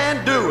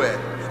 and do it.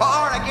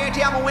 Art, I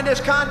guarantee I'm gonna win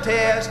this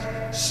contest.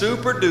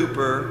 Super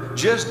duper.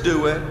 Just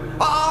do it.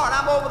 Art,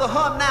 I'm over the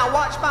hump now.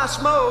 Watch my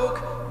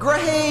smoke.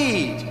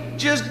 Great.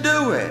 Just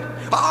do it.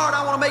 Art,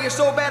 I want to make it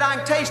so bad I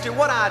can taste it.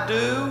 What I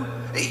do?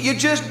 You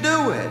just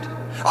do it.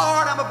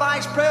 Art, I'm a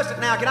vice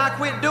president now. Can I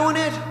quit doing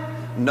it?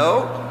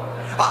 No.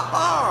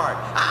 Art,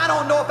 I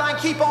don't know if I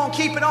can keep on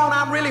keeping on.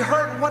 I'm really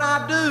hurting. What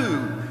I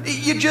do?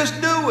 You just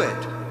do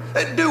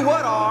it. Do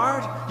what,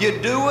 Art? You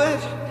do it,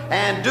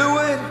 and do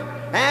it,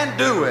 and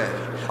do it.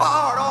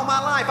 Art, all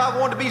my life I've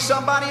wanted to be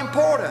somebody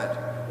important.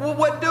 Well,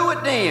 what do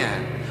it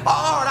then?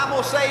 Art, I'm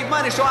going to save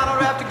money so I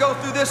don't have to go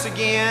through this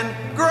again.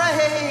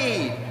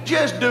 Great.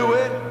 Just do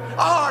it.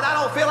 Art, I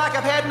don't feel like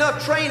I've had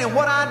enough training.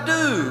 What I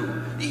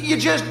do? You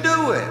just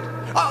do it.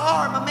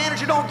 Art, my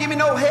manager don't give me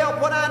no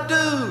help. What I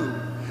do?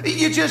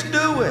 You just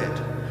do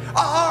it.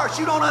 Art,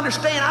 you don't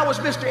understand. I was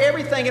Mr.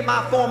 Everything at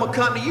my former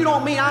company. You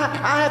don't mean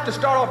I have to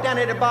start off down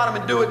at the bottom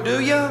and do it, do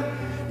you?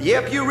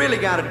 Yep, you really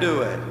got to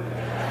do it.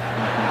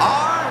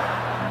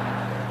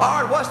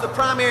 Art, what's the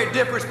primary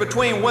difference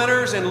between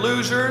winners and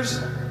losers?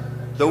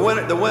 The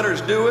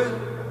winners do it.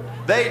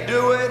 They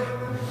do it,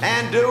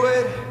 and do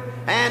it,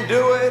 and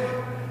do it,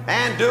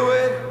 and do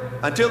it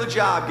until the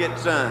job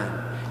gets done.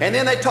 And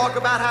then they talk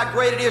about how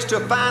great it is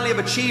to finally have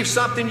achieved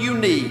something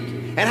unique,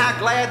 and how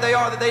glad they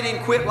are that they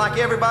didn't quit like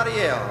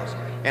everybody else,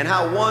 and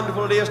how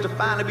wonderful it is to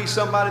finally be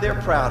somebody they're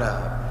proud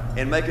of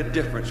and make a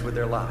difference with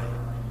their life.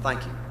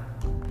 Thank you.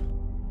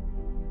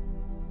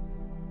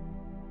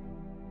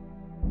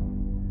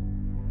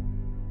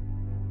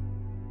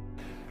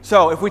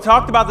 So if we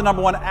talked about the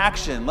number one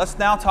action, let's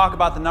now talk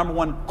about the number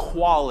one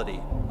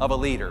quality of a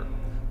leader.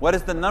 What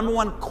is the number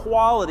one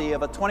quality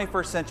of a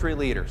 21st century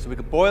leader? So we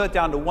could boil it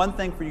down to one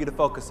thing for you to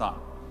focus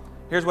on.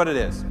 Here's what it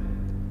is: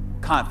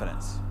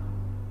 confidence.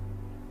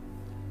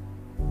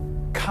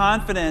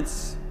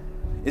 Confidence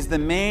is the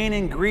main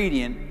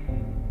ingredient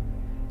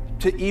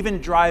to even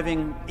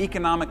driving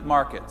economic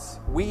markets.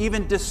 We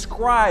even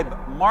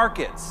describe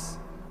markets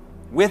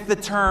with the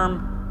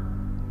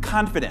term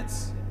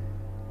confidence,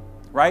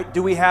 right?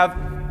 Do we have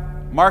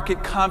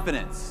market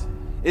confidence?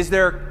 Is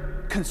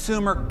there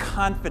consumer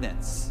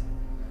confidence?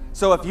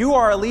 So if you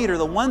are a leader,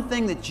 the one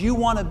thing that you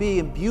want to be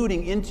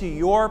imbuing into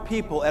your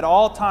people at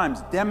all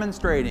times,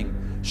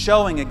 demonstrating,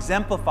 showing,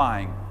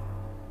 exemplifying,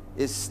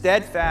 is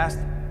steadfast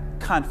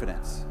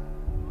confidence.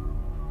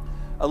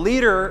 A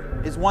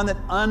leader is one that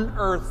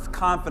unearths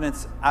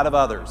confidence out of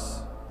others,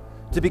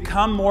 to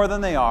become more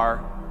than they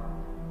are,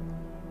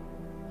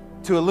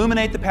 to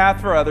illuminate the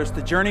path for others,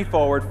 to journey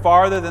forward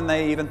farther than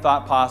they even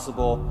thought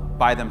possible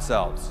by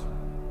themselves.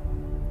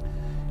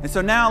 And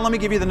so now let me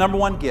give you the number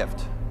one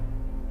gift.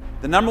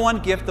 The number one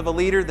gift of a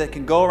leader that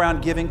can go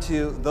around giving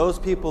to those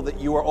people that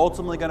you are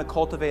ultimately going to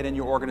cultivate in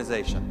your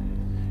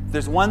organization. If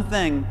there's one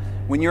thing,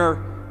 when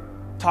you're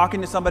talking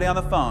to somebody on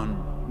the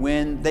phone,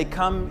 when they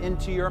come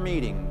into your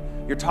meeting,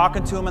 you're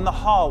talking to them in the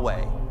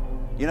hallway,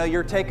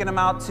 you're taking them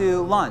out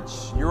to lunch,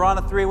 you're on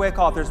a three-way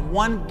call. If there's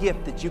one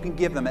gift that you can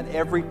give them at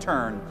every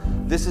turn,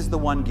 this is the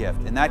one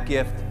gift, and that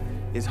gift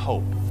is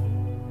hope.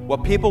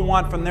 What people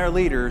want from their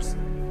leaders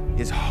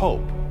is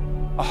hope.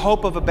 A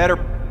hope of a better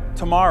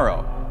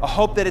tomorrow, a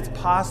hope that it's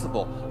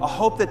possible, a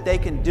hope that they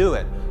can do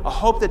it, a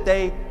hope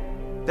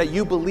that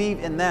you believe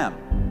in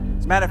them.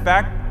 As a matter of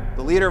fact,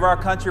 the leader of our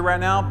country right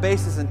now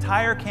based his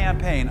entire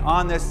campaign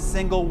on this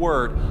single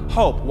word,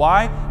 hope.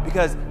 Why?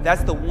 Because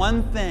that's the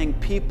one thing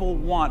people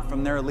want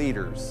from their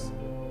leaders,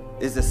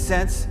 is a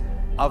sense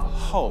of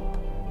hope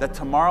that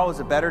tomorrow is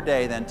a better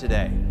day than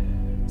today.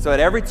 So at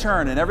every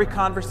turn, in every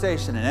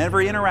conversation, in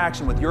every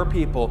interaction with your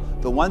people,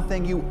 the one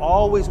thing you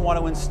always want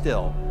to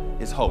instill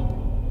is hope.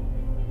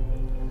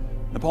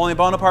 Napoleon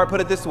Bonaparte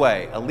put it this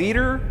way: a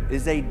leader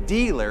is a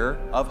dealer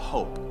of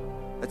hope.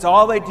 That's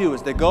all they do,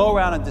 is they go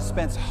around and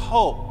dispense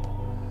hope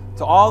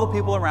to all the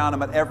people around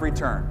them at every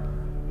turn.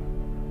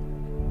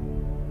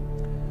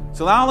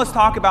 So now let's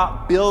talk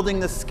about building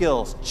the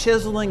skills,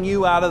 chiseling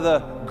you out of the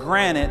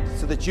granite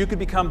so that you could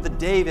become the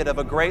David of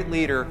a great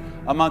leader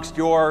amongst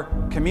your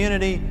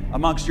community,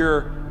 amongst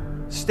your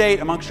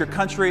state, amongst your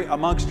country,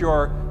 amongst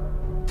your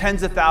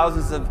tens of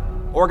thousands of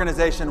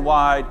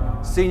organization-wide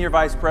Senior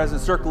Vice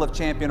President, Circle of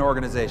Champion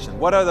organization.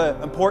 What are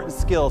the important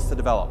skills to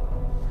develop?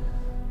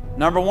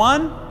 Number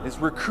one is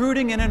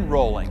recruiting and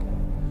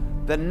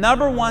enrolling. The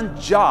number one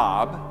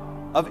job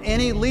of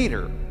any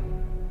leader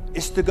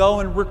is to go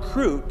and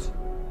recruit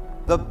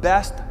the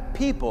best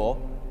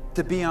people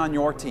to be on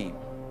your team.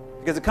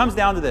 Because it comes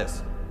down to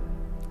this.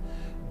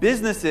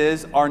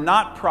 Businesses are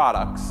not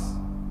products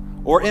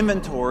or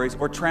inventories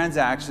or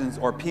transactions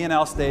or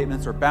P&L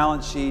statements or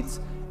balance sheets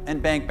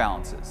and bank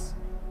balances.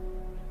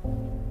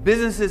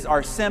 Businesses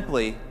are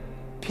simply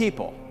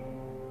people.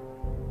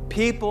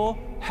 People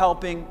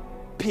helping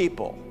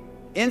people.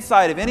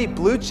 Inside of any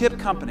blue chip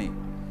company,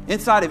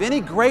 inside of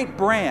any great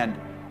brand,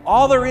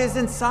 all there is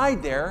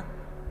inside there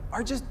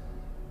are just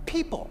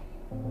people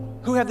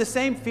who have the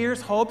same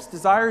fears, hopes,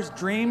 desires,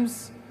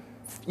 dreams,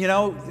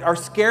 are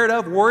scared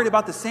of, worried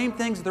about the same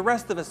things the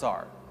rest of us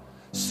are.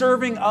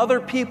 Serving other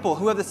people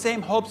who have the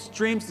same hopes,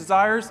 dreams,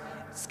 desires,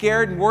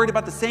 scared and worried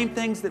about the same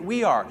things that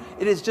we are.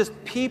 It is just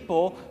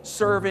people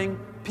serving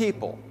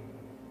people.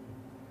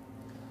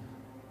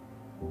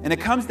 And it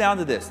comes down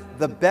to this.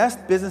 The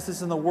best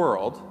businesses in the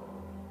world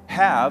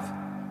have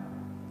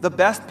the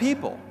best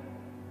people.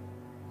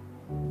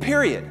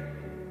 Period.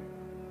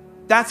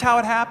 That's how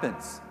it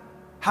happens.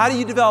 How do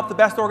you develop the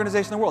best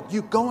organization in the world?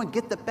 You go and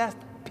get the best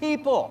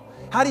people.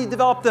 How do you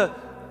develop the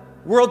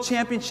world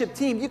championship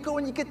team? You go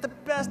and you get the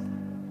best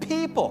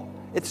people.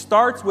 It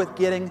starts with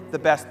getting the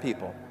best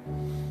people.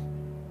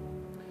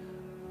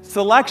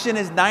 Selection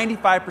is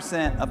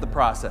 95% of the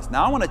process.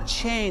 Now I want to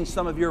change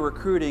some of your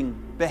recruiting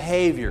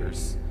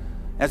behaviors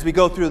as we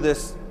go through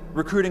this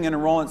recruiting and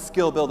enrollment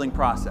skill building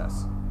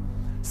process.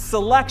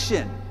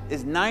 Selection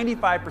is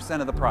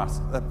 95% of the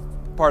process,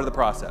 part of the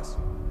process.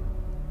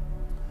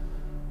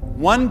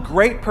 One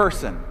great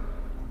person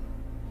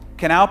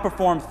can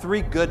outperform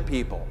 3 good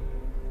people.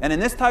 And in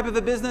this type of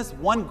a business,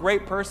 one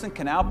great person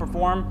can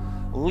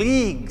outperform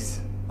leagues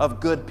of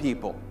good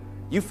people.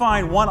 You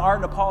find one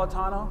Art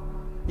Napolitano,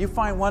 you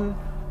find one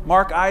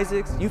Mark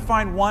Isaacs, you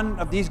find one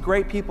of these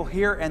great people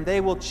here, and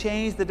they will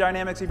change the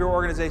dynamics of your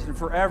organization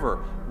forever.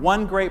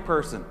 One great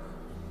person.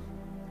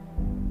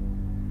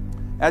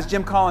 As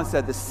Jim Collins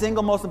said, the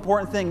single most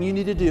important thing you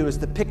need to do is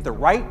to pick the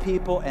right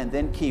people and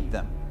then keep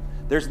them.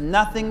 There's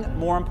nothing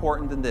more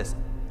important than this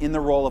in the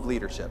role of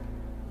leadership.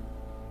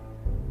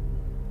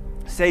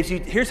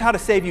 Here's how to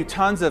save you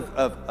tons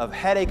of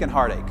headache and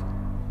heartache.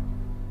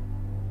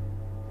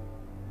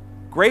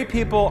 Great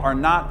people are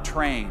not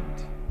trained.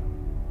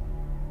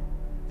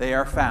 They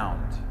are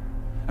found.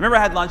 I remember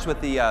I had lunch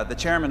with the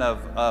chairman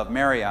of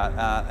Marriott,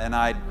 and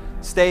I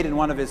stayed in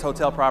one of his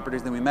hotel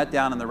properties, and we met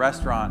down in the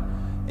restaurant.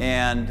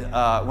 And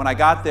when I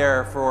got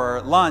there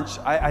for lunch,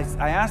 I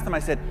asked him, I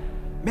said,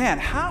 man,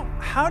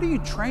 how do you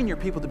train your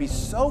people to be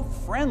so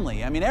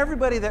friendly? I mean,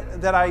 everybody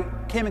that I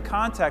came in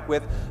contact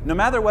with, no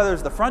matter whether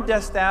it's the front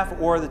desk staff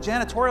or the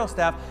janitorial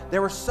staff, they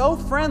were so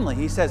friendly.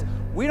 He says,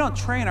 we don't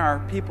train our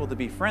people to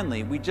be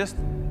friendly, we just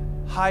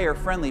hire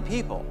friendly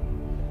people.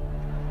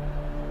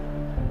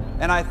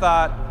 And I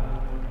thought,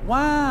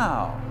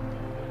 wow.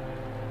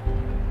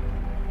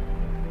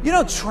 You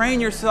don't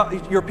train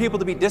your people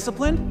to be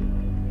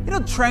disciplined. You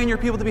don't train your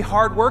people to be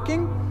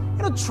hardworking.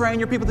 You don't train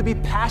your people to be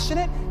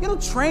passionate. You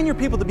don't train your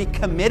people to be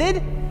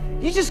committed.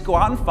 You just go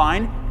out and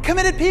find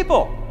committed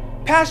people,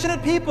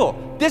 passionate people,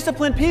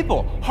 disciplined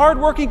people,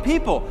 hardworking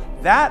people.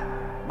 That,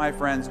 my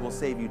friends, will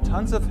save you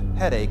tons of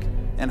headache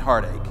and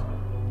heartache.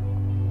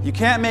 You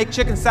can't make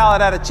chicken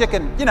salad out of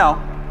chicken,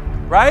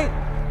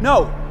 right?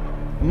 No.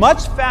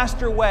 Much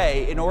faster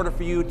way in order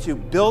for you to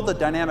build a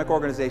dynamic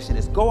organization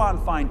is go out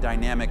and find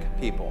dynamic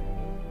people.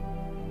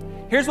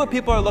 Here's what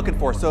people are looking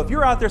for. So if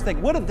you're out there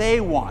thinking, what do they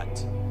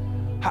want?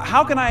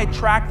 How can I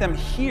attract them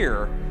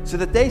here so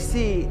that they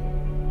see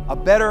a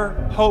better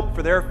hope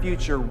for their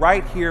future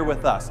right here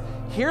with us?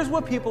 Here's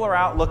what people are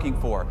out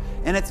looking for.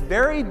 And it's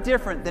very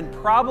different than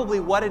probably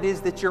what it is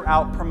that you're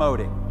out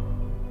promoting.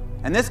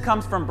 And this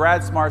comes from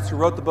Brad Smarts, who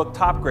wrote the book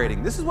Top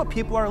Grading. This is what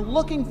people are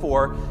looking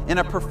for in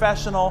a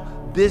professional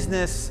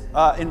business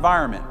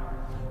environment.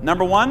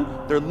 Number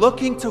one, they're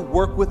looking to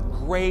work with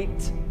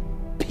great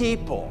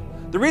people.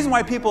 The reason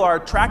why people are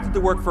attracted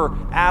to work for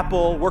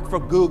Apple, work for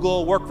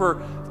Google, work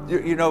for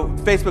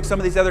Facebook, some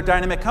of these other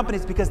dynamic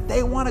companies, because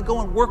they want to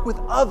go and work with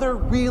other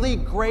really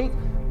great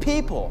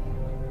people.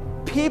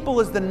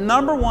 People is the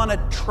number one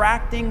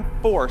attracting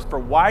force for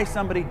why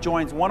somebody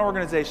joins one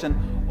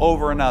organization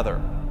over another.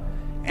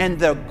 And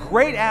the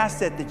great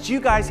asset that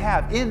you guys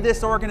have in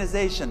this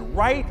organization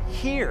right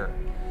here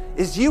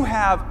is you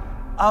have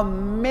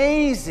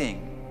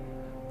amazing,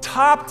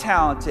 top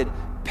talented,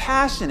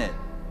 passionate,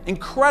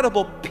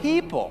 incredible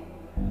people.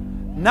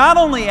 Not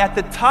only at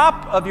the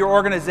top of your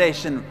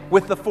organization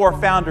with the 4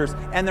 founders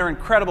and their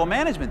incredible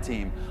management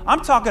team, I'm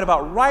talking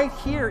about right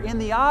here in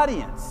the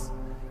audience.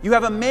 You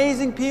have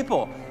amazing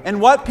people. And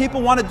what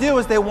people want to do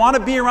is they want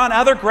to be around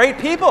other great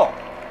people.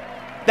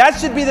 That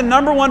should be the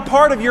number one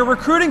part of your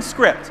recruiting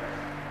script.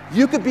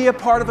 You could be a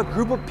part of a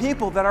group of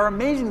people that are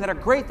amazing, that are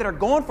great, that are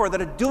going for it,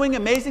 that are doing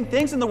amazing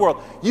things in the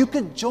world. You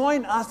could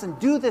join us and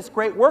do this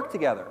great work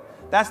together.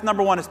 That's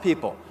number one is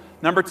people.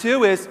 Number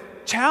two is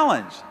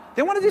challenge.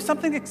 They want to do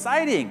something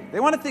exciting. They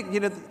want to think,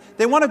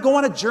 they want to go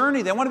on a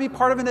journey. They want to be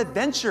part of an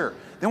adventure.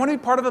 They want to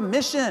be part of a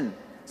mission,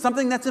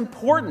 something that's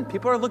important.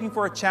 People are looking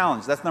for a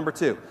challenge. That's number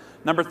two.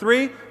 Number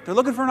three, they're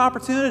looking for an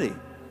opportunity.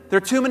 There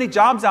are too many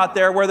jobs out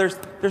there where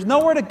there's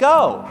nowhere to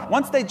go.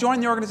 Once they join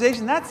the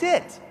organization, that's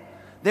it.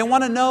 They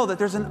want to know that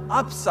there's an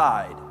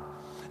upside,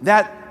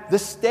 that the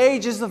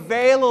stage is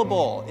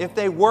available. If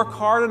they work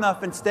hard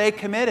enough and stay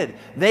committed,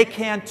 they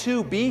can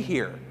too be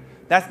here.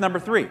 That's number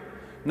three.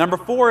 Number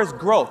four is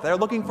growth. They're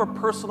looking for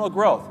personal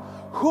growth.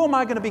 Who am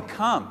I going to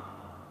become?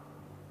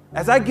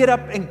 As I get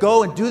up and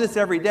go and do this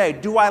every day,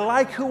 do I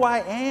like who I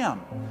am?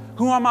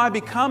 Who am I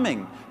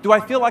becoming? Do I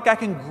feel like I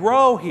can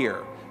grow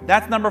here?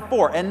 That's number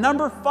four. And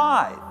number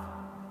five,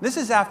 this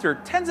is after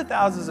tens of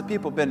thousands of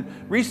people have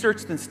been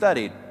researched and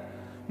studied.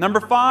 Number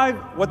five,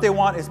 what they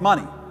want is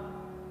money.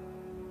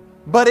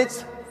 But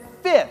it's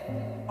fifth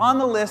on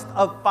the list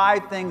of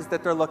 5 things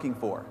that they're looking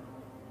for.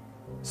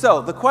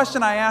 So the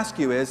question I ask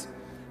you is,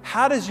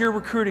 how does your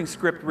recruiting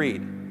script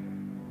read?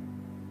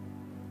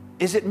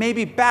 Is it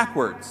maybe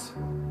backwards?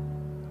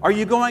 Are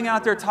you going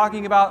out there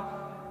talking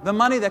about the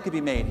money that could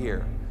be made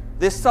here?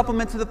 This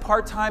supplement to the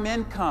part-time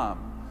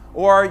income?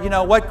 Or,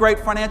 what great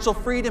financial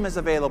freedom is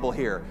available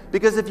here?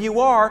 Because if you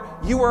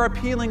are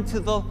appealing to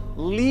the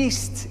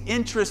least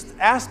interest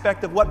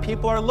aspect of what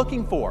people are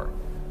looking for.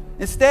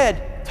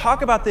 Instead,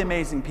 talk about the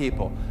amazing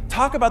people.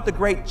 Talk about the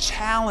great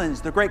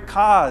challenge, the great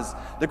cause,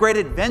 the great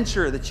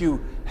adventure that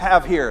you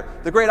have here,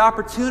 the great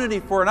opportunity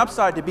for an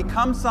upside to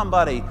become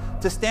somebody,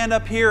 to stand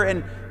up here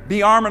and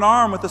be arm in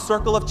arm with the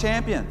circle of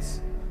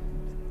champions.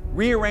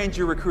 Rearrange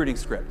your recruiting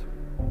script.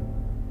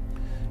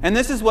 And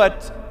this is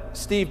what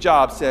Steve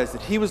Jobs says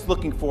that he was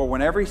looking for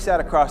whenever he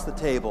sat across the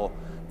table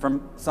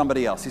from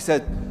somebody else. He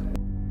said,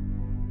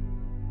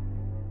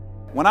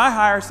 when I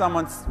hire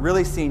someone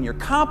really senior,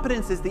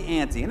 competence is the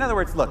ante. In other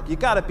words, look, you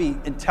got to be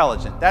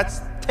intelligent.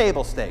 That's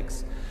table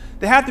stakes.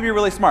 They have to be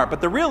really smart.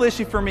 But the real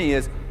issue for me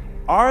is,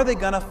 are they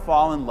going to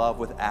fall in love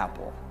with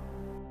Apple?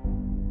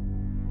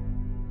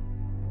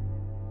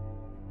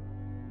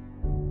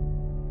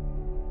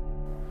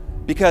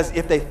 Because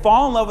if they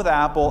fall in love with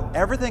Apple,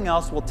 everything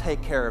else will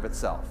take care of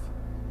itself.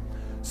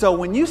 So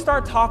when you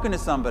start talking to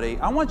somebody,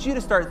 I want you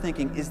to start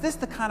thinking, is this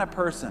the kind of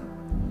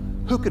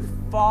person who could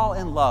fall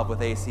in love with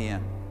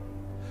ACN?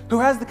 Who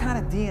has the kind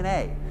of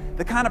DNA,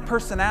 the kind of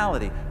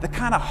personality, the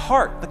kind of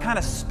heart, the kind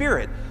of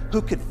spirit,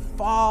 who could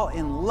fall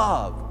in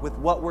love with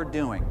what we're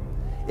doing?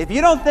 If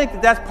you don't think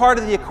that that's part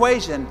of the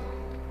equation,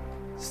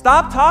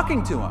 stop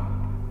talking to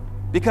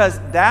them. Because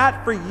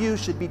that for you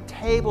should be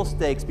table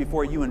stakes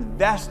before you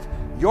invest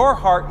your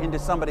heart into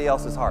somebody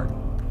else's heart.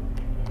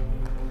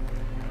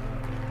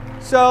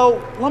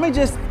 So let me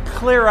just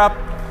clear up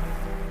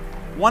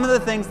one of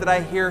the things that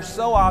I hear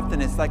so often.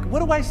 It's like,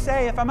 what do I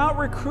say if I'm out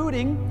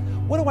recruiting?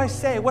 What do I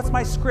say? What's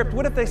my script?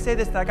 What if they say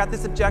this and I got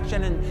this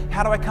objection, and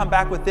how do I come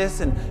back with this?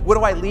 And what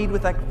do I lead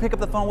with? I pick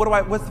up the phone.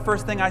 What's the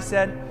first thing I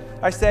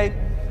say,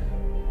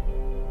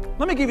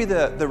 let me give you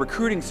the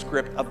recruiting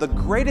script of the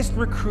greatest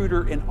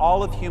recruiter in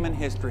all of human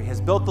history.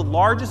 Has built the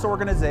largest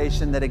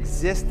organization that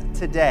exists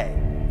today.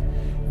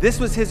 This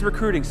was his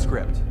recruiting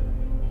script.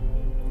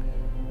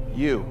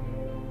 You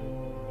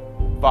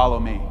follow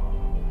me.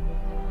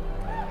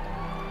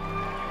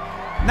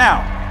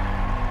 Now,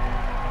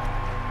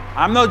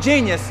 I'm no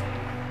genius,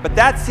 but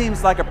that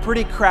seems like a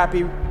pretty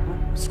crappy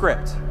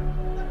script,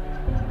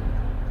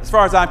 as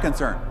far as I'm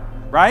concerned,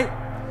 right?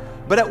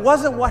 But it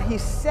wasn't what he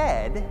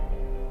said,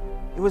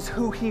 it was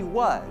who he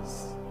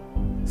was.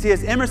 See,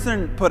 as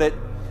Emerson put it,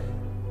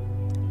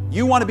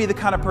 you want to be the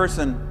kind of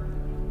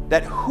person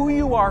that who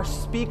you are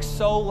speaks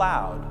so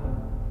loud,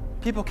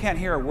 people can't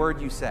hear a word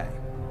you say.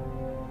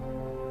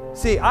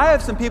 See, I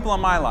have some people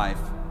in my life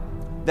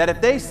that if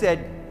they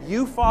said,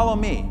 you follow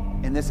me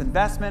in this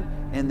investment,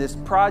 in this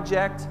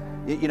project,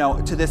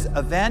 to this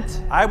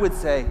event, I would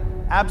say,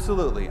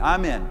 absolutely,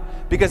 I'm in.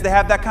 Because they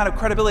have that kind of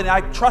credibility,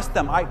 and I trust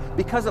them.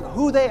 Because of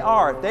who they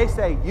are, if they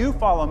say, you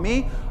follow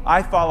me,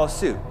 I follow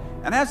suit.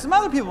 And I have some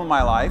other people in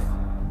my life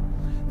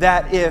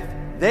that if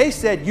they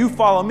said, you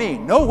follow me,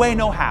 no way,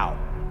 no how.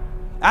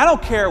 I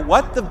don't care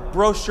what the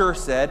brochure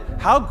said,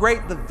 how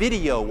great the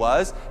video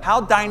was,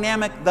 how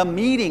dynamic the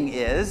meeting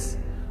is.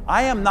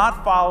 I am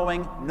not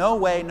following, no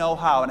way, no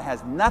how. And it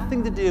has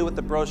nothing to do with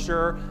the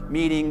brochure,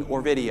 meeting,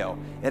 or video.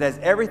 It has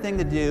everything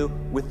to do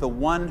with the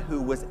one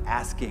who was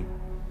asking.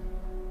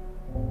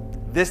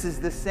 This is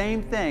the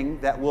same thing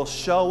that will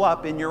show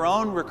up in your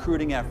own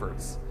recruiting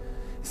efforts.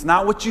 It's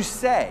not what you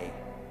say,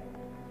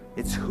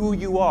 it's who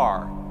you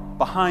are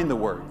behind the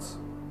words.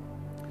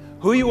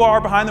 Who you are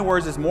behind the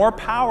words is more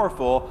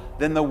powerful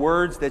than the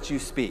words that you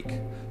speak.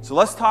 So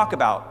let's talk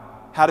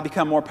about how to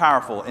become more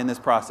powerful in this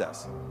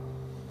process.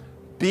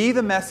 Be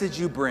the message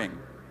you bring.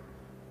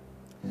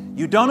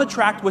 You don't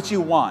attract what you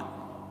want.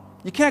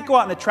 You can't go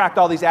out and attract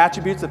all these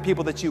attributes of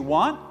people that you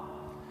want.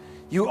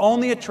 You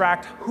only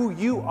attract who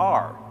you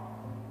are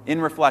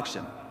in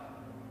reflection.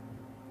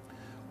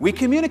 We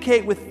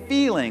communicate with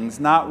feelings,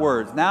 not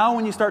words. Now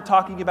when you start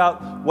talking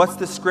about what's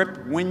the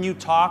script when you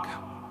talk,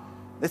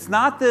 it's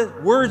not the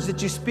words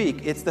that you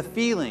speak, it's the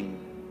feeling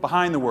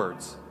behind the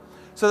words.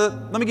 So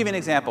let me give you an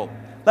example.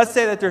 Let's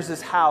say that there's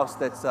this house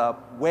that's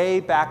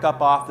way back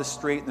up off the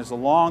street, and there's a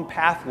long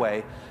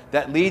pathway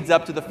that leads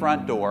up to the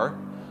front door,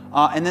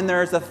 and then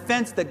there's a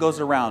fence that goes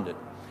around it.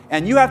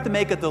 And you have to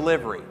make a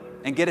delivery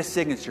and get a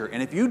signature.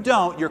 And if you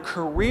don't, your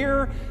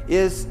career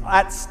is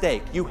at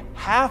stake. You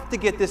have to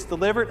get this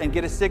delivered and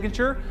get a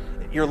signature.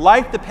 Your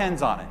life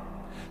depends on it.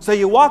 So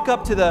you walk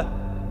up to the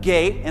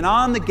gate, and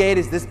on the gate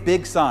is this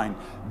big sign,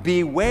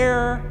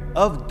 "Beware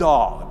of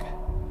dog."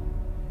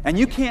 And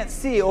you can't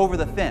see over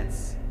the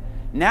fence.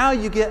 Now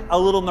you get a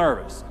little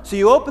nervous. So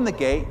you open the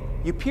gate,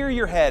 you peer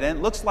your head in,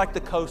 it looks like the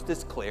coast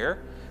is clear.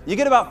 You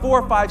get about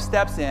 4 or 5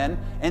 steps in,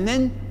 and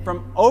then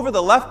from over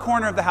the left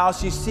corner of the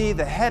house, you see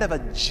the head of a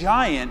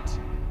giant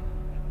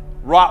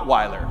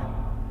Rottweiler.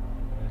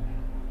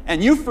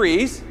 And you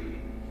freeze,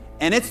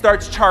 and it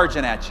starts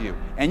charging at you.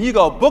 And you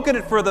go booking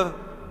it for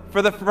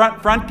the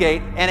front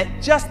gate, and it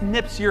just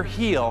nips your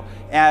heel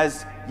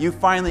as you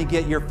finally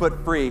get your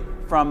foot free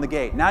from the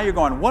gate. Now you're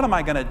going, what am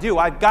I going to do?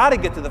 I've got to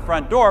get to the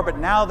front door, but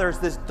now there's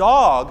this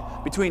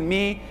dog between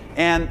me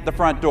and the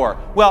front door.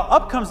 Well,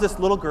 up comes this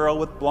little girl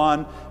with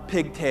blonde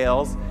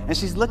pigtails, and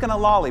she's licking a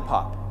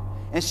lollipop.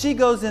 And she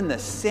goes in the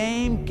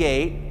same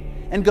gate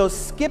and goes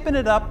skipping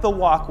it up the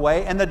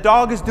walkway, and the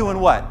dog is doing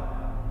what?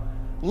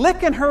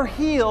 Licking her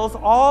heels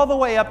all the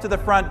way up to the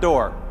front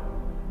door.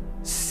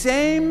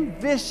 Same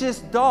vicious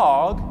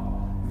dog,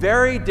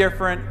 very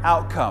different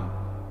outcome.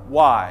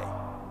 Why?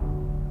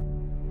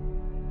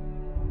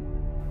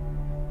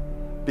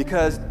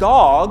 Because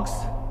dogs,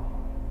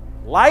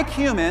 like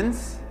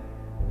humans,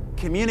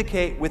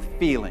 communicate with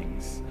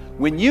feelings.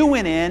 When you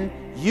went in,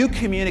 you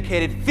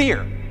communicated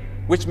fear,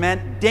 which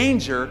meant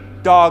danger,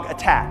 dog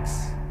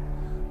attacks.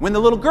 When the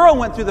little girl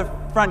went through the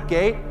front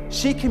gate,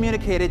 she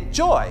communicated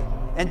joy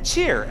and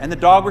cheer, and the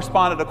dog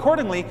responded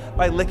accordingly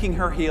by licking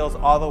her heels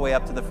all the way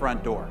up to the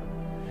front door.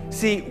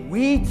 See,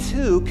 we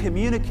too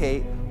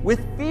communicate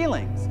with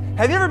feelings.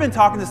 Have you ever been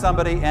talking to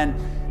somebody and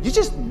you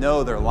just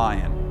know they're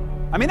lying?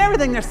 I mean,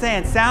 everything they're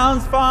saying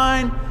sounds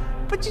fine,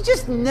 but you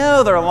just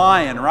know they're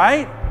lying,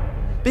 right?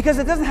 Because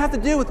it doesn't have to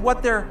do with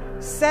what they're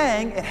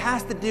saying, it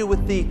has to do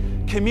with the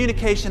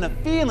communication of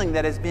feeling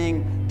that is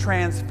being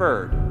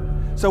transferred.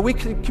 So we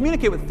can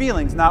communicate with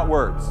feelings, not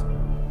words.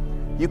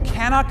 You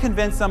cannot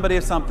convince somebody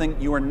of something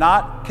you are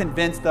not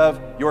convinced of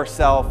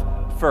yourself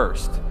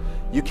first.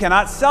 You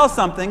cannot sell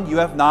something you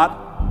have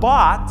not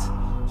bought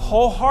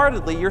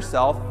wholeheartedly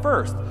yourself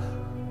first.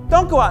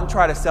 Don't go out and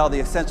try to sell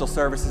the essential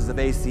services of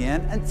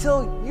ACN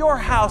until your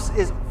house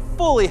is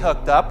fully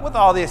hooked up with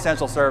all the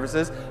essential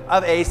services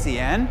of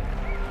ACN.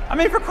 I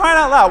mean, for crying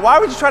out loud, why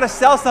would you try to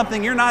sell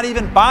something you're not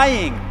even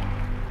buying?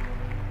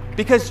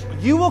 Because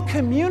you will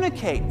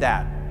communicate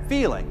that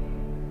feeling.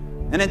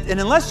 And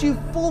unless you've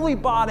fully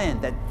bought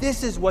in that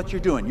this is what you're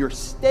doing, you're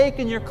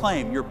staking your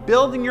claim, you're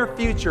building your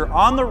future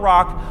on the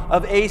rock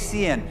of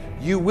ACN,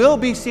 you will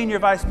be senior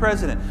vice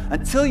president.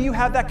 Until you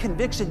have that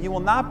conviction, you will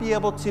not be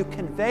able to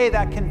convey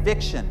that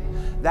conviction,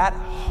 that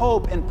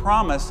hope and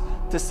promise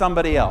to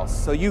somebody else.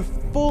 So you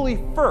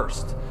fully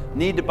first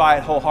need to buy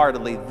it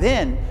wholeheartedly.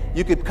 Then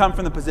you could come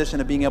from the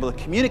position of being able to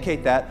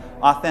communicate that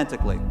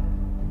authentically.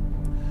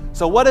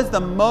 So what is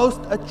the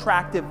most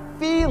attractive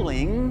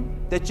feeling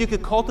that you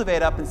could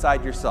cultivate up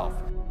inside yourself?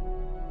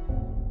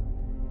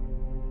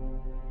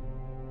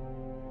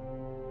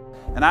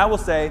 And I will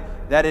say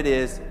that it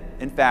is,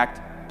 in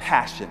fact,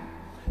 passion.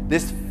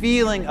 This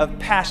feeling of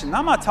passion. Now,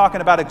 I'm not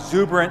talking about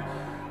exuberant,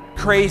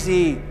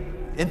 crazy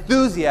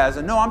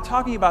enthusiasm. No, I'm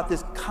talking about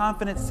this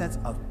confident sense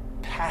of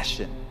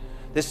passion,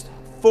 this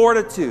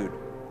fortitude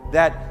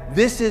that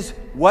this is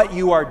what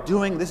you are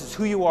doing, this is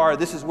who you are,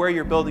 this is where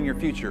you're building your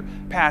future.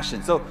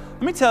 Passion. So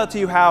let me tell it to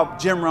you how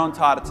Jim Rohn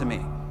taught it to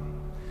me.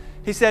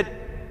 He said,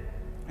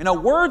 you know,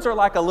 words are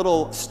like a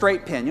little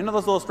straight pin. You know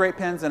those little straight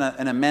pins in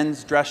a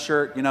men's dress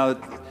shirt? You know,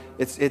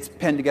 it's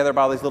pinned together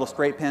by all these little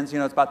straight pins. You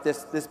know, it's about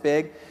this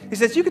big. He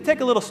says you could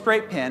take a little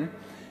straight pin,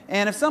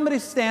 and if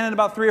somebody's standing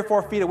about 3 or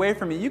 4 feet away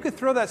from you, you could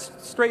throw that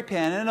straight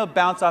pin, and it'll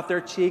bounce off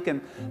their cheek,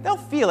 and they'll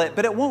feel it,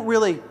 but it won't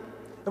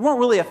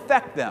really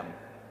affect them.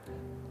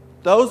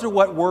 Those are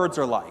what words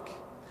are like.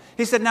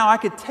 He said, now I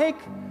could take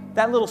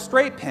that little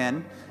straight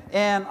pin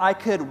and I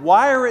could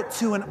wire it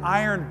to an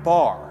iron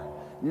bar.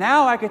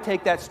 Now I could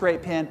take that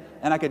straight pin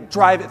and I could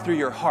drive it through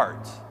your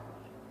heart.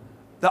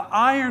 The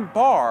iron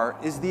bar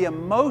is the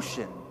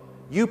emotion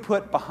you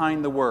put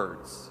behind the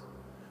words.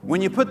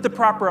 When you put the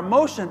proper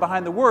emotion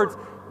behind the words,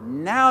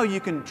 now you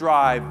can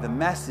drive the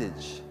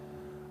message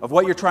of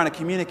what you're trying to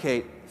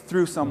communicate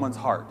through someone's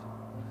heart.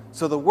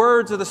 So the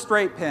words are the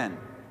straight pin.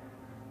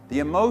 The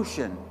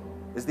emotion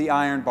is the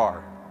iron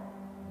bar.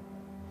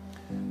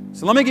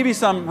 So let me give you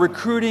some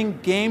recruiting,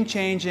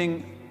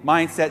 game-changing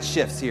mindset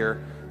shifts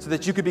here so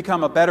that you could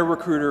become a better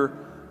recruiter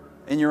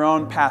in your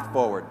own path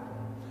forward.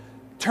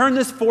 Turn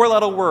this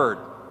 4-letter word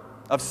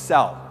of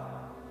sell.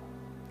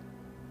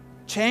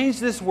 Change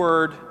this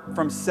word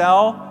from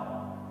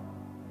sell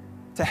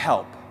to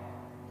help.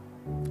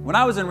 When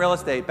I was in real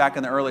estate back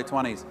in the early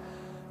 20s,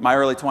 my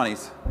early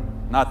 20s,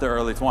 not the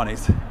early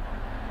 20s. Did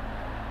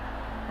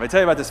I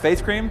tell you about this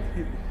face cream?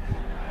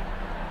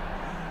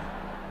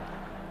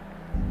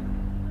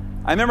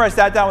 I remember I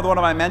sat down with one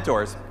of my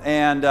mentors,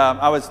 and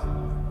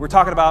we're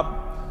talking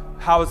about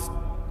how I was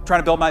trying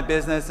to build my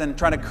business and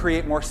trying to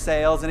create more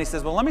sales. And he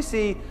says, well, let me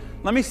see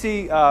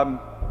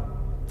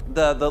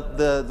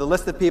the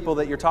list of people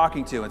that you're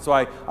talking to. And so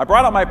I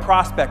brought out my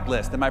prospect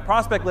list, and my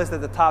prospect list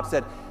at the top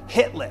said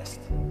hit list.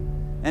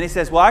 And he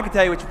says, well, I can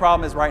tell you what your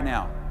problem is right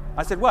now.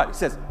 I said, what? He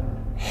says,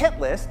 hit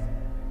list?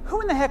 Who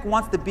in the heck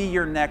wants to be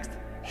your next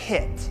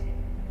hit?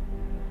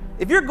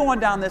 If you're going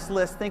down this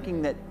list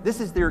thinking that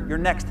this is your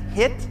next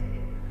hit,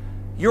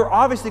 you're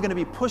obviously going to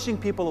be pushing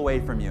people away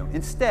from you.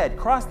 Instead,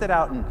 cross that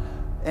out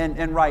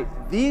and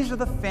write, these are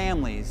the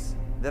families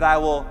that I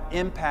will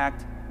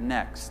impact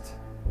next.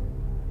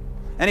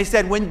 And he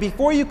said,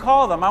 before you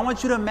call them, I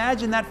want you to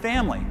imagine that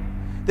family.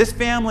 This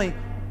family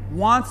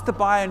wants to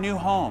buy a new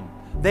home.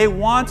 They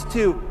want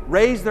to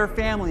raise their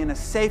family in a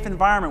safe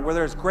environment where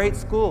there's great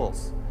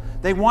schools.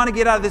 They want to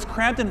get out of this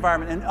cramped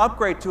environment and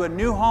upgrade to a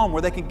new home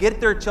where they can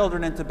get their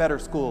children into better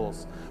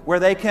schools, where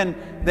they can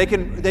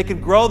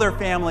grow their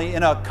family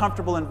in a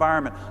comfortable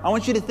environment. I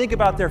want you to think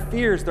about their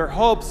fears, their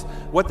hopes,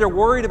 what they're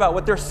worried about,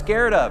 what they're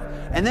scared of,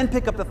 and then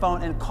pick up the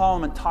phone and call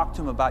them and talk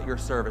to them about your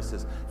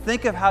services.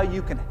 Think of how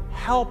you can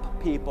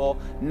help people,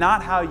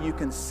 not how you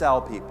can sell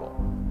people.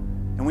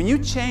 And when you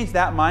change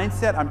that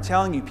mindset, I'm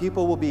telling you,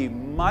 people will be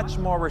much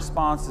more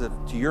responsive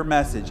to your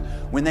message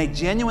when they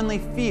genuinely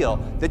feel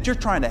that you're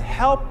trying to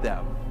help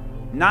them,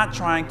 not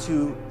trying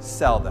to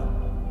sell them.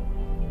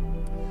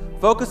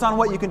 Focus on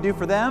what you can do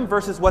for them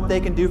versus what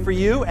they can do for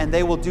you, and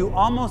they will do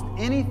almost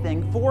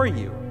anything for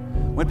you.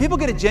 When people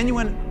get a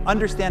genuine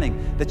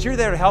understanding that you're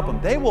there to help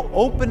them, they will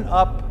open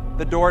up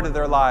the door to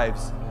their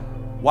lives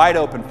wide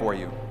open for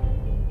you.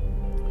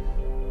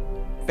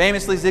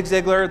 Famously, Zig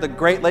Ziglar, the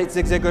great late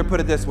Zig Ziglar,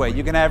 put it this way: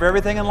 you can have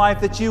everything in life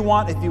that you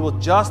want if you will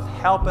just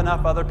help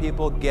enough other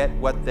people get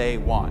what they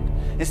want.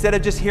 Instead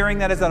of just hearing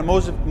that as a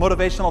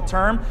motivational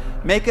term,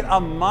 make it a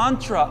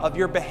mantra of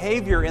your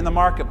behavior in the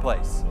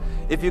marketplace.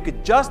 If you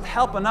could just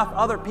help enough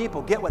other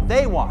people get what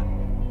they want,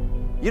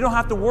 you don't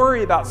have to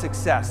worry about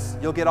success.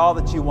 You'll get all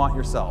that you want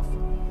yourself.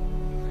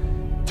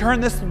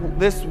 Turn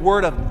this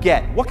word of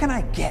get. What can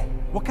I get?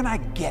 What can I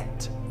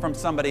get from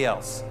somebody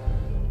else?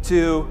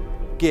 To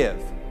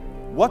give.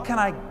 What can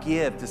I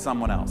give to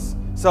someone else?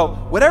 So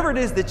whatever it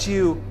is that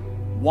you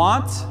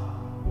want,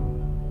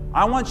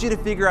 I want you to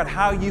figure out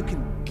how you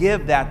can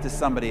give that to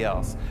somebody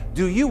else.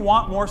 Do you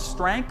want more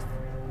strength?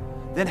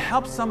 Then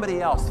help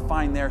somebody else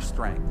find their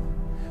strength.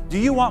 Do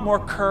you want more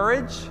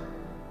courage?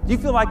 Do you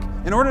feel like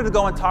in order to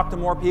go and talk to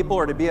more people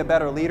or to be a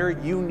better leader,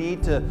 you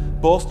need to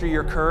bolster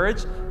your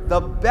courage?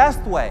 The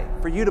best way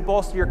for you to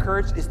bolster your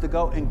courage is to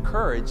go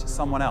encourage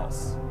someone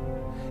else.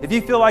 If you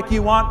feel like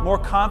you want more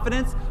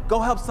confidence, go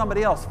help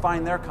somebody else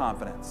find their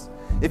confidence.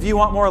 If you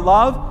want more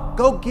love,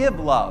 go give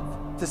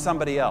love to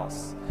somebody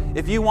else.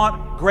 If you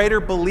want greater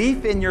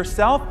belief in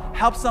yourself,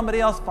 help somebody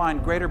else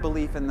find greater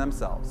belief in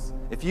themselves.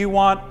 If you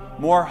want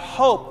more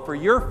hope for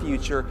your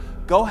future,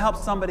 go help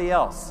somebody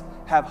else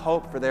have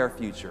hope for their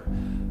future.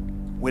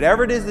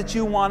 Whatever it is that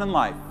you want in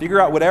life, figure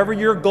out whatever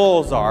your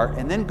goals are,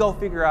 and then go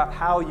figure out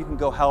how you can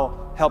go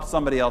help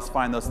somebody else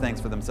find those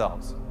things for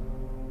themselves.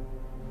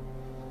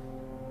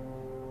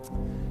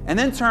 And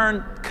then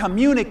turn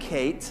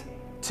communicate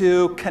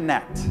to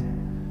connect.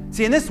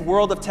 See, in this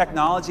world of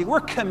technology, we're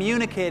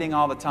communicating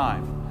all the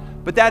time.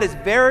 But that is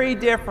very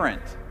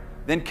different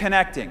than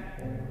connecting.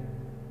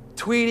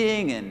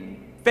 Tweeting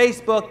and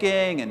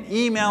Facebooking and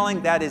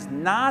emailing, that is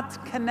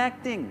not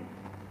connecting.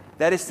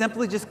 That is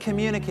simply just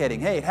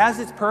communicating. Hey, it has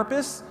its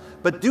purpose,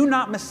 but do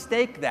not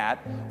mistake that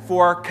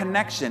for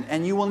connection.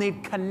 And you will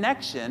need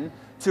connection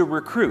to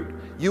recruit.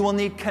 You will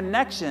need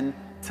connection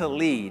to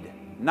lead,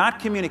 not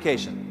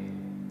communication.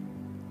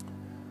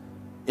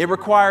 It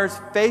requires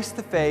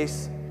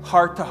face-to-face,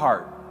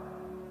 heart-to-heart.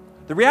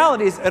 The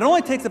reality is it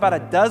only takes about a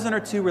dozen or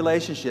two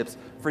relationships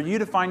for you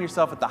to find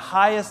yourself at the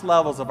highest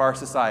levels of our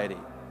society.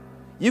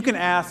 You can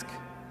ask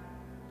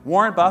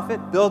Warren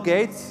Buffett, Bill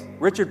Gates,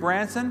 Richard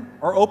Branson,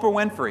 or Oprah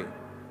Winfrey.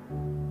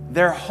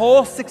 Their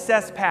whole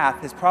success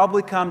path has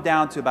probably come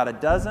down to about a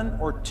dozen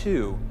or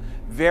two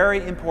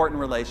very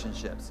important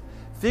relationships.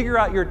 Figure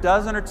out your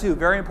dozen or two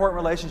very important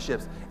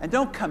relationships and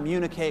don't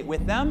communicate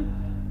with them.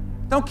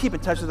 Don't keep in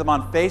touch with them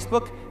on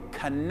Facebook.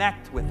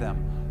 Connect with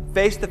them.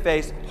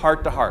 Face-to-face,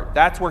 heart-to-heart.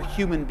 That's where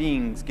human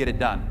beings get it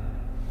done.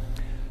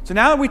 So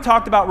now that we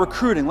talked about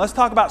recruiting, let's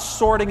talk about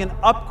sorting and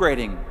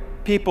upgrading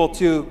people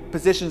to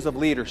positions of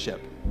leadership.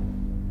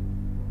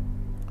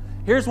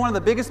 Here's one of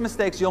the biggest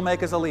mistakes you'll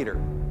make as a leader.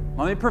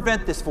 Let me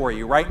prevent this for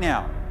you right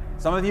now.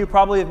 Some of you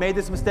probably have made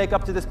this mistake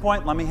up to this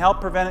point. Let me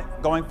help prevent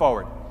it going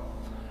forward.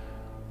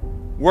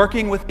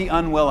 Working with the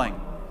unwilling.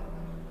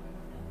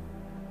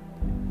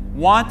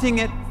 Wanting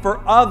it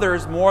for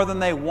others more than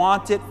they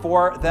want it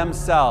for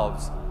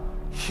themselves.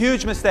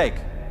 Huge mistake.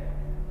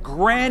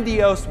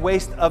 Grandiose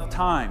waste of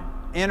time,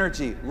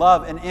 energy,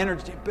 love, and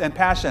energy and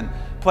passion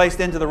placed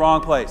into the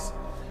wrong place.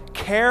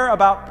 Care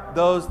about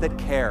those that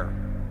care.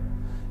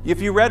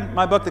 If you read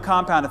my book, The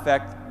Compound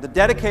Effect, the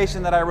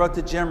dedication that I wrote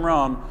to Jim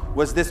Rohn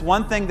was this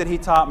one thing that he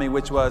taught me,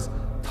 which was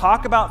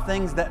talk about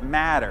things that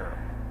matter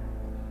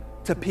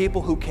to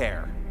people who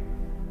care.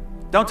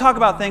 Don't talk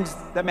about things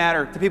that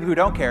matter to people who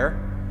don't care,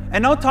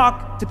 and don't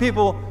talk to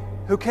people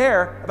who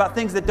care about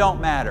things that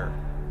don't matter.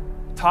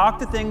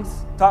 Talk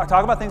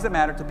about things that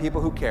matter to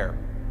people who care.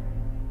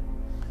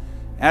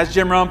 As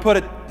Jim Rohn put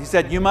it, he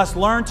said, you must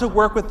learn to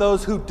work with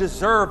those who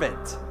deserve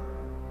it,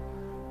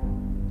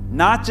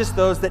 not just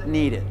those that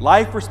need it.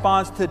 Life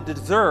responds to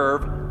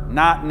deserve,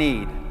 not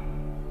need.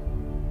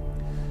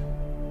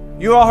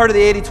 You all heard of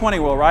the 80-20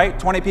 rule, right?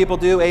 20 people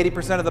do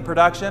 80% of the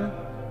production.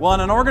 Well, in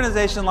an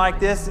organization like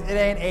this, it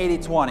ain't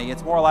 80-20.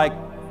 It's more like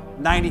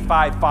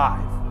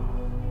 95-5.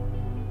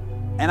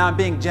 And I'm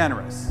being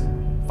generous.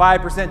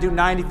 5% do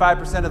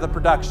 95% of the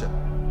production.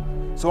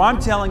 So I'm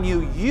telling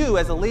you, you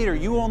as a leader,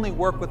 you only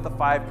work with the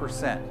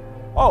 5%.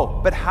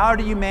 Oh, but how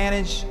do you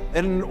manage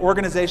an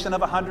organization of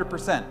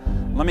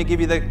 100%? Let me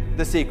give you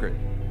the secret.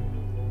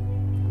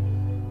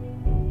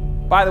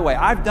 By the way,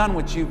 I've done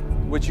what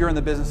you're in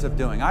the business of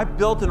doing. I've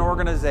built an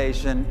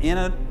organization in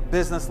a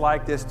business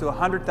like this to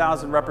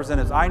 100,000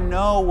 representatives. I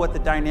know what the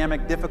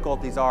dynamic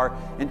difficulties are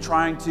in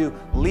trying to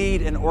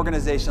lead an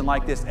organization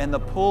like this, and the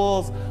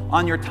pulls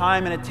on your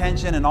time and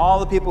attention, and all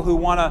the people who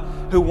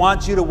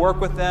want you to work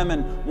with them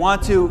and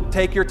want to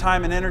take your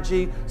time and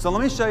energy. So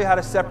let me show you how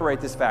to separate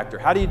this factor.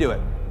 How do you do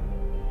it?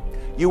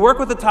 You work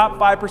with the top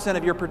 5%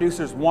 of your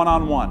producers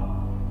one-on-one.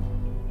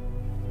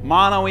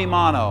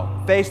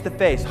 Mano-a-mano,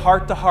 face-to-face,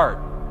 heart-to-heart.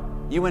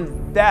 You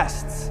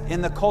invest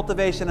in the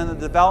cultivation and the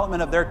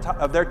development of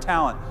their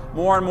talent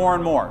more and more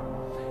and more.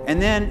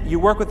 And then you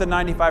work with the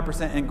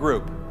 95% in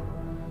group.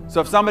 So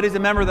if somebody's a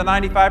member of the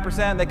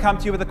 95%, they come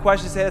to you with a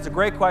question, say, that's a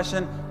great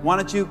question, why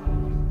don't you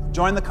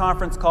join the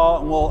conference call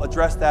and we'll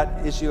address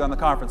that issue on the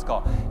conference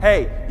call.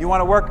 Hey, you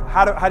want to work,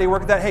 how do you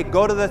work with that? Hey,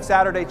 go to the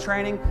Saturday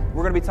training.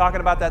 We're going to be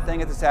talking about that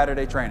thing at the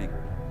Saturday training.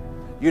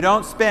 You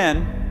don't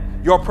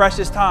spend your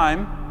precious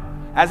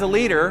time as a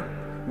leader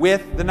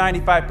with the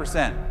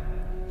 95%.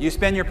 You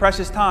spend your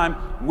precious time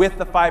with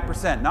the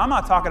 5%. Now, I'm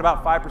not talking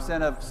about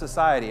 5% of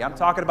society. I'm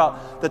talking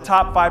about the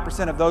top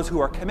 5% of those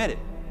who are committed,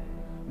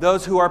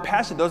 those who are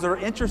passionate, those that are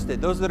interested,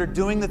 those that are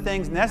doing the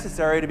things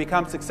necessary to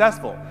become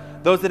successful,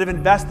 those that have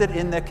invested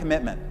in their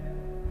commitment.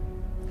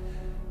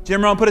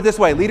 Jim Rohn put it this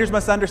way: leaders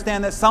must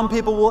understand that some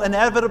people will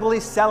inevitably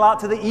sell out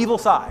to the evil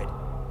side.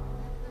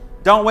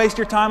 Don't waste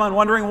your time on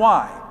wondering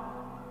why.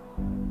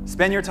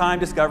 Spend your time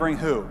discovering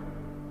who.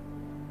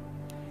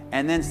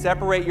 And then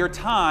separate your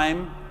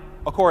time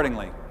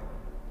accordingly.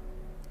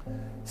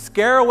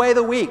 Scare away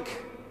the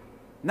weak.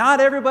 Not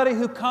everybody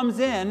who comes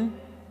in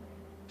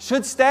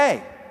should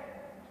stay.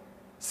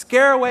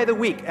 Scare away the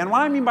weak. And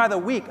what I mean by the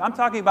weak, I'm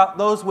talking about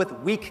those with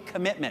weak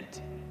commitment,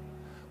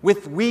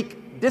 with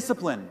weak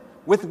discipline,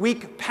 with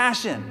weak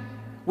passion,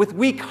 with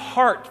weak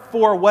heart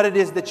for what it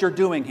is that you're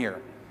doing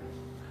here.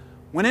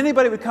 When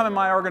anybody would come in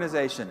my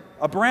organization,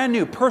 a brand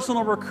new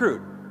personal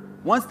recruit,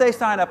 once they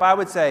sign up, I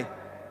would say,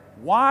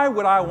 why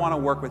would I want to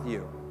work with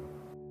you?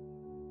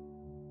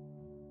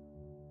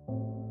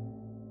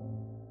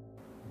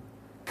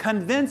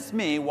 Convince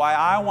me why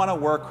I want to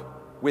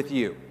work with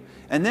you.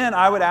 And then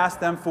I would ask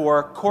them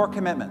for core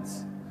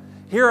commitments.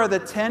 Here are the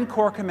 10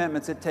 core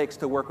commitments it takes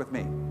to work with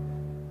me.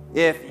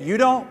 If you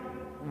don't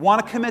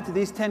want to commit to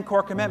these 10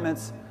 core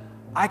commitments,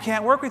 I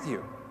can't work with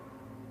you.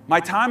 My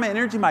time, my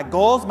energy, my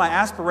goals, my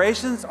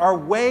aspirations are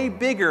way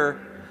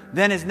bigger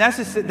than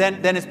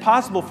is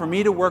possible for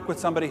me to work with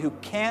somebody who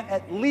can't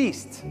at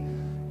least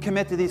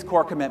commit to these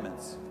core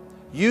commitments.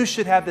 You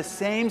should have the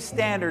same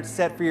standards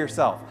set for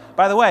yourself.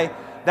 By the way,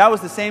 that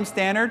was the same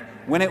standard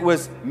when it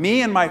was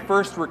me and my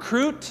first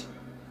recruit,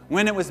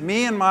 when it was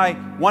me and my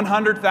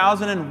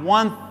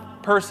 100,001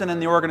 person in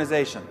the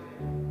organization.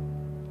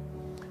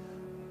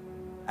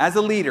 As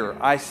a leader,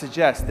 I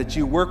suggest that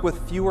you work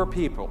with fewer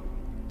people,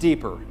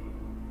 deeper,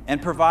 and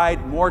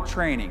provide more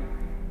training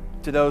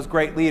to those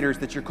great leaders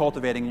that you're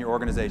cultivating in your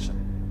organization.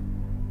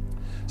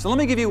 So let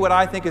me give you what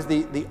I think is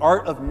the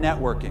art of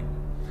networking.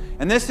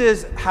 And this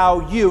is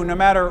how you, no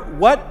matter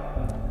what,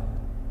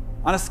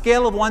 on a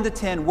scale of 1 to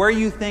 10, where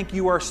you think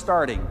you are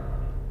starting,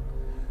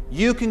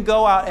 you can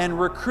go out and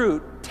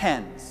recruit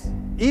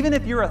 10s. Even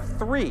if you're a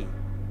 3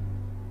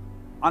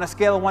 on a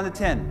scale of 1 to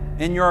 10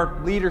 in your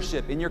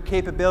leadership, in your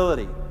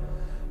capability,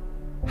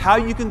 how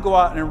you can go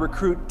out and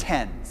recruit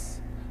 10s.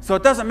 So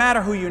it doesn't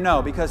matter who you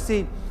know, because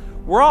see,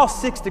 we're all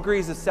 6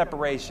 degrees of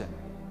separation.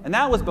 And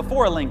that was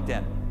before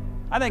LinkedIn.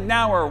 I think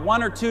now we're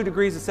 1 or 2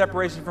 degrees of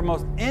separation from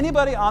most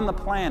anybody on the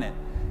planet.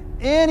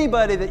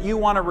 Anybody that you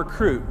want to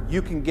recruit,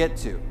 you can get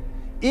to,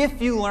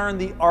 if you learn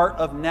the art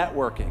of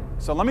networking.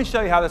 So let me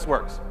show you how this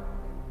works.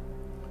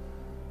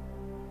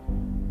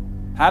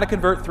 How to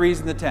convert 3s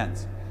into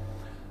 10s.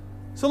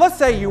 So let's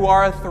say you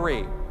are a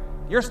 3.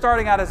 You're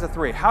starting out as a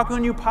 3. How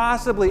can you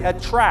possibly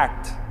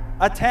attract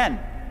a 10?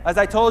 as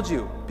I told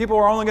you, people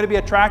are only going to be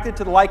attracted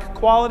to the like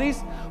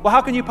qualities. Well,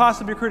 how can you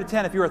possibly recruit a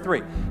 10 if you're a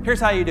 3? Here's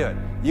how you do it.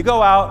 You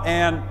go out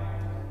and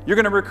you're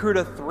going to recruit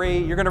a 3,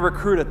 you're going to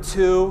recruit a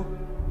 2,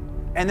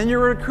 and then you're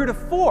going to recruit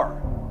a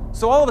 4.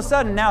 So all of a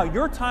sudden now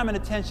your time and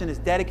attention is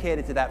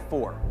dedicated to that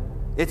 4.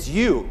 It's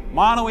you,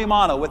 mano a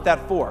mano, with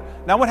that 4.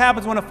 Now what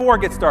happens when a 4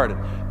 gets started?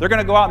 They're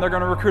going to go out and they're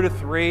going to recruit a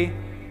 3,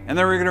 and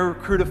they're going to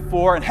recruit a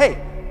 4, and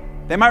hey,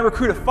 they might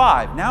recruit a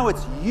 5. Now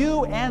it's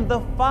you and the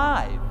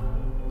 5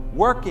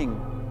 working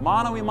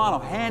mano a mano,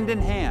 hand in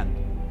hand.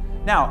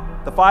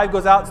 Now, the 5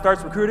 goes out and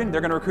starts recruiting.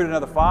 They're going to recruit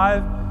another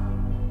 5,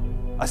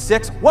 a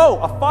 6. Whoa,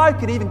 a 5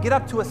 could even get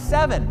up to a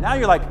 7. Now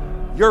you're like,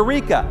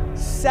 Eureka,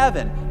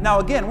 7. Now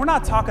again, we're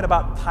not talking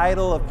about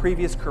title of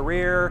previous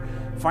career,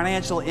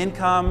 financial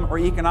income, or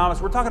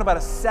economics. We're talking about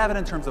a 7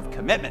 in terms of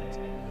commitment,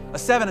 a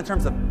 7 in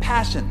terms of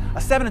passion,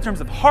 a 7 in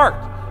terms of heart,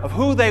 of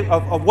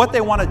what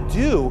they want to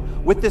do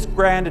with this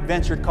grand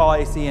adventure called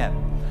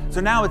ACN. So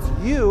now it's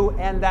you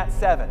and that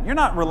 7. You're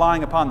not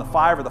relying upon the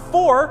 5 or the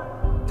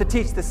 4 to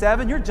teach the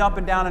 7. You're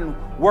jumping down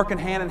and working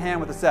hand in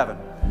hand with the 7.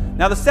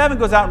 Now the 7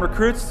 goes out and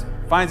recruits,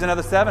 finds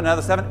another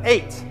 7,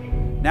 8.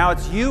 Now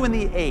it's you and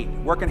the 8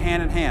 working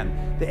hand in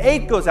hand. The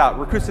 8 goes out,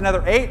 recruits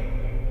another 8,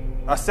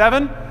 a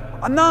 7,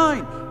 a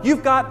 9.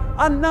 You've got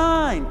a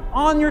 9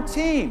 on your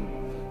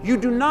team. You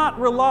do not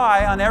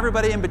rely on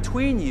everybody in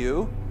between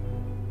you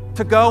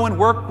to go and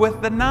work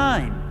with the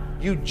 9.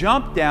 You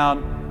jump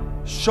down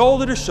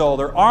shoulder to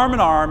shoulder, arm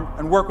in arm,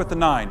 and work with the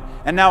 9.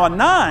 And now a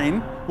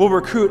 9 will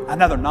recruit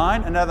another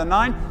 9, another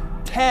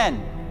 9,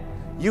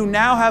 10. You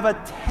now have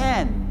a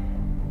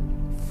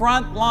 10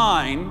 front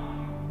line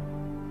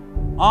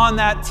on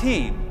that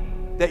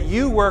team that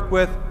you work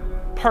with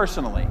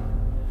personally.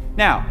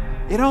 Now,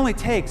 it only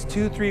takes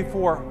 2, 3,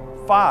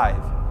 4, 5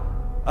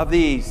 of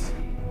these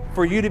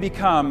for you to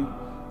become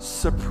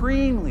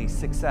supremely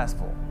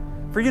successful.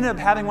 For you to end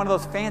up having one of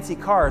those fancy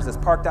cars that's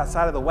parked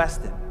outside of the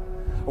Westin,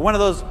 or one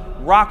of those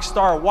rock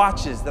star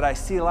watches that I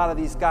see a lot of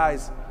these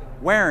guys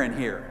wearing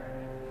here.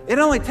 It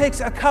only takes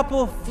a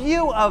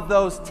few of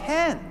those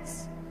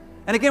 10s.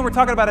 And again, we're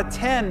talking about a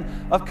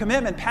 10 of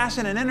commitment,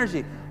 passion, and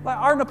energy. Like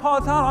Art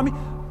Napolitano, I mean,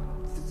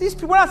 these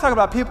people, we're not talking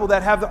about people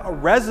that have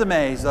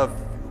resumes of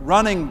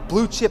running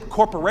blue chip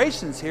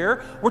corporations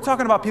here. We're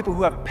talking about people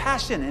who have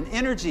passion and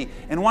energy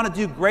and want to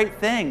do great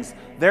things.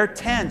 They're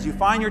 10s. You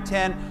find your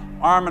 10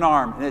 arm in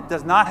arm. And it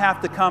does not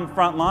have to come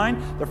front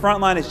line. The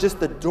front line is just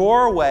the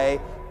doorway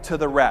to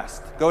the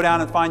rest. Go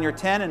down and find your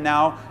 10, and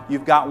now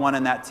you've got one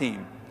in that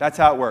team. That's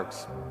how it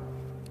works.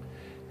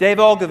 Dave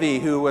Ogilvy,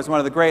 who was one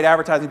of the great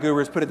advertising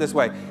gurus, put it this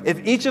way: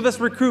 if each of us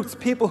recruits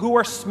people who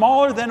are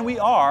smaller than we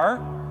are,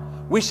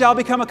 we shall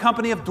become a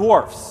company of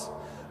dwarfs.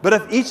 But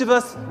if each of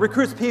us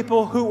recruits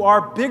people who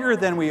are bigger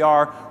than we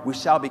are, we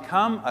shall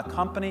become a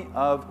company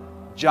of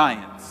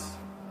giants.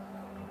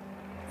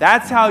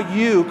 That's how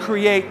you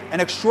create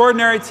an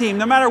extraordinary team,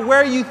 no matter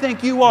where you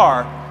think you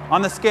are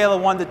on the scale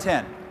of 1 to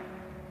 10.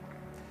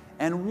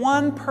 And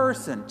one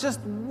person,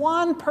 just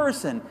one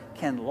person,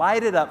 can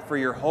light it up for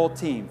your whole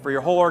team, for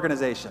your whole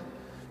organization,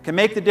 can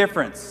make the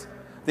difference,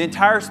 the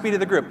entire speed of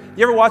the group.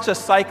 You ever watch a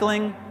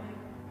cycling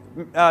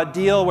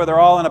deal where they're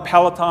all in a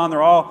peloton,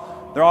 they're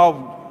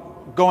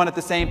all going at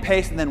the same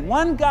pace, and then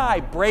one guy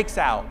breaks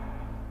out,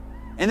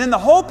 and then the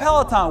whole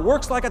peloton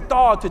works like a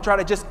dog to try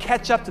to just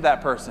catch up to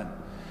that person.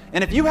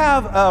 And if you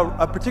have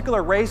a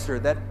particular racer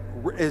that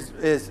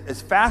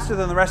is faster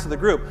than the rest of the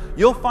group,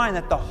 you'll find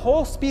that the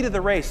whole speed of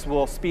the race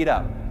will speed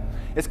up.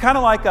 It's kind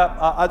of like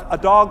a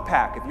dog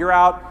pack. If you're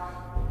out,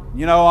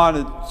 on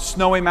a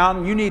snowy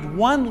mountain, you need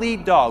one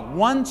lead dog,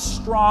 one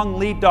strong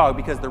lead dog,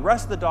 because the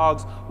rest of the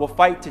dogs will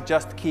fight to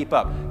just keep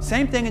up.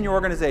 Same thing in your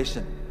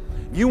organization.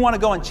 You want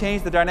to go and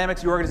change the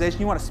dynamics of your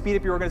organization, you want to speed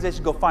up your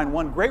organization, go find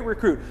one great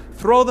recruit,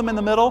 throw them in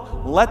the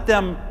middle, let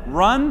them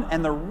run,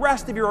 and the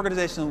rest of your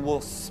organization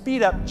will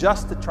speed up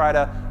just to try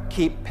to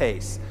keep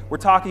pace. We're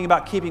talking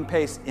about keeping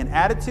pace in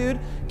attitude,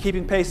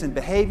 keeping pace in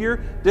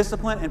behavior,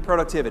 discipline, and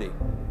productivity.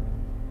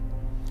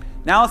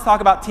 Now let's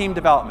talk about team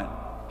development.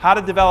 How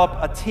to develop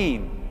a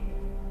team.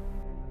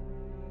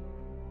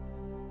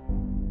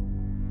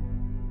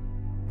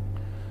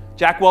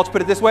 Jack Welch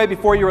put it this way: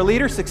 before you're a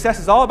leader, success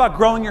is all about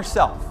growing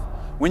yourself.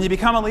 When you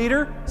become a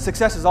leader,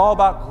 success is all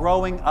about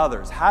growing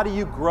others. How do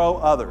you grow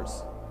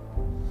others?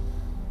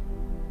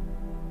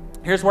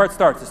 Here's where it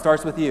starts. It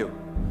starts with you.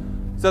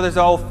 So there's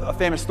a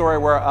famous story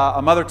where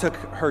a mother took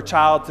her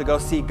child to go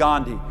see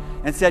Gandhi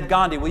and said,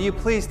 "Gandhi, will you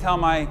please tell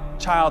my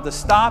child to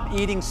stop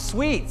eating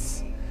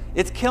sweets?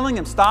 It's killing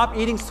him. Stop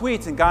eating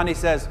sweets." And Gandhi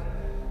says,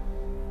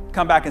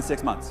 "Come back in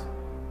 6 months."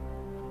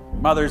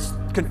 Mother's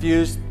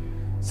confused.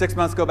 6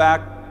 months go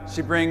back.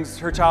 She brings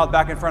her child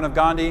back in front of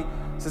Gandhi.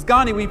 Says,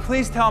 "Gandhi, will you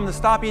please tell him to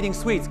stop eating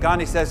sweets?"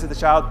 Gandhi says to the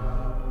child,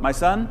 "My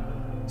son,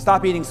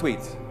 stop eating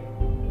sweets."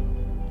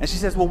 And she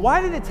says, "Well, why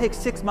did it take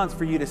 6 months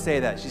for you to say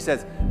that?" She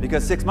says,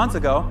 "Because 6 months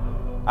ago,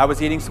 I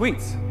was eating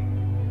sweets."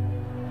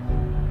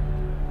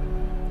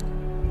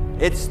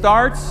 It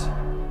starts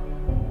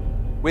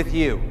with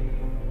you.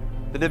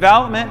 The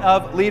development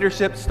of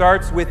leadership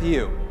starts with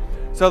you.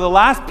 So the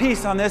last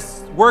piece on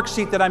this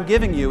worksheet that I'm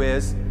giving you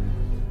is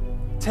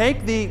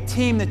take the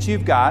team that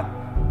you've got,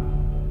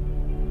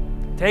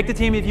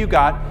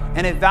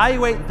 and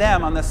evaluate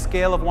them on the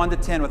scale of 1 to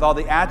 10 with all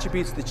the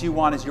attributes that you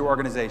want as your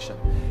organization.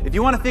 If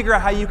you want to figure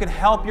out how you can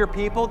help your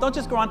people, don't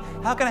just go on,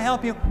 how can I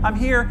help you? I'm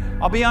here.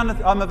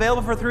 I'm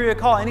available for a 3-way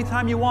call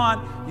anytime you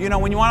want. You know,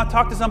 when you want to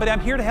talk to somebody,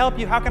 I'm here to help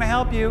you. How can I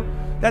help you?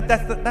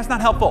 That's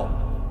not helpful.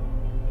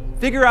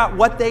 Figure out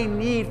what they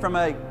need from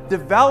a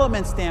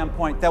development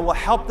standpoint that will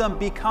help them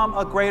become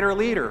a greater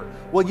leader.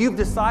 Well, you've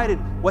decided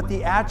what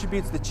the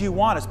attributes that you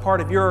want as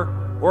part of your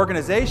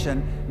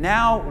organization.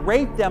 Now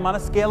rate them on a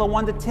scale of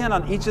 1 to 10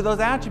 on each of those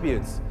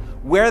attributes.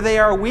 Where they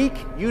are weak,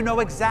 you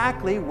know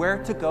exactly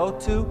where to go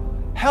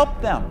to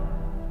help them.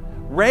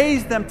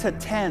 Raise them to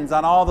 10s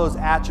on all those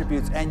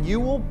attributes, and you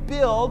will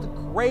build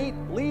great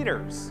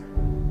leaders.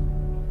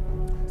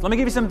 So let me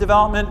give you some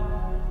development,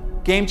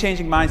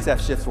 game-changing mindset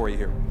shifts for you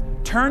here.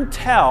 Turn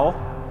tell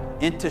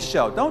into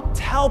show. Don't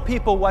tell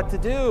people what to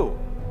do.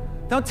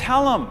 Don't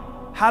tell them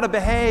how to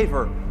behave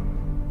or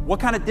what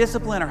kind of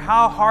discipline or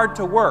how hard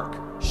to work.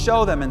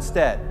 Show them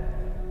instead.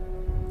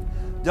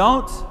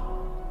 Don't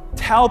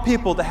tell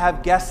people to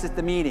have guests at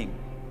the meeting.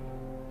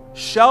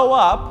 Show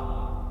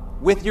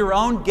up with your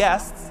own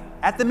guests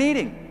at the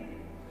meeting.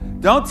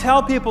 Don't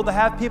tell people to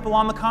have people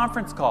on the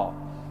conference call.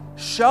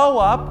 Show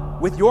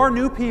up with your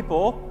new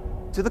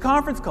people to the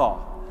conference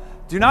call.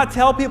 Do not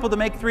tell people to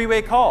make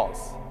 3-way calls.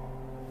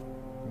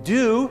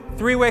 Do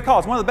 3-way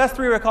calls. One of the best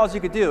 3-way calls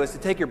you could do is to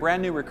take your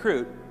brand new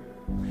recruit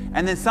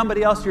and then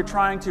somebody else you're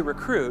trying to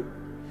recruit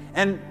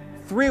and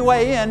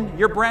 3-way in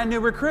your brand new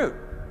recruit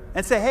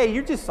and say, hey,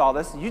 you just saw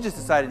this. You just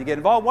decided to get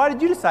involved. Why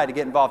did you decide to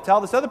get involved?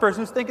 Tell this other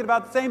person who's thinking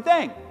about the same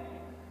thing.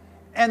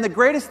 And the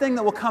greatest thing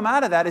that will come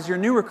out of that is your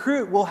new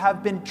recruit will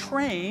have been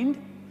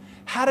trained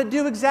how to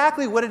do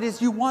exactly what it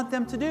is you want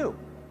them to do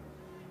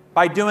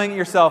by doing it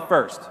yourself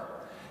first.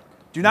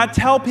 Do not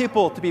tell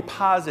people to be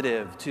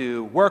positive,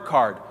 to work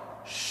hard.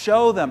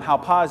 Show them how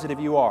positive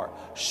you are.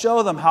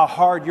 Show them how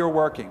hard you're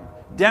working.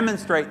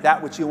 Demonstrate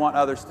that which you want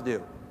others to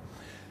do.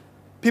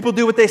 People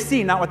do what they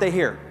see, not what they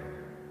hear.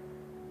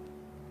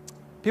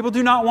 People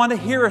do not want to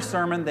hear a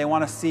sermon, they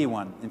want to see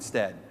one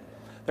instead.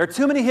 There are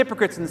too many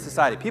hypocrites in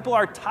society. People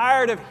are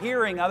tired of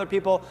hearing other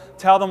people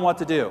tell them what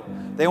to do.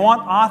 They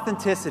want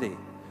authenticity.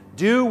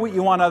 Do what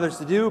you want others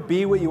to do,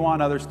 be what you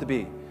want others to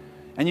be.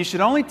 And you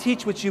should only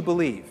teach what you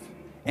believe.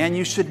 And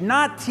you should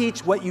not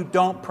teach what you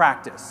don't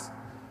practice.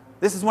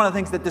 This is one of the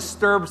things that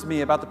disturbs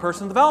me about the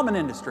personal development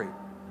industry.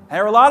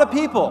 There are a lot of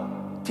people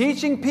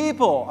teaching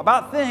people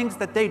about things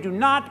that they do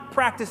not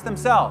practice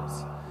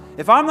themselves.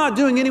 If I'm not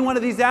doing any one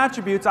of these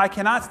attributes, I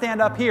cannot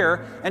stand up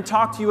here and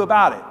talk to you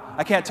about it.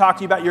 I can't talk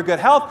to you about your good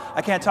health.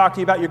 I can't talk to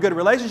you about your good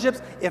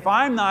relationships if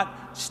I'm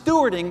not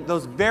stewarding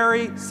those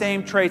very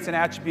same traits and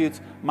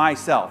attributes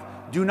myself.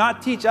 Do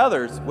not teach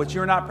others what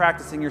you're not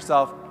practicing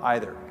yourself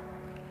either.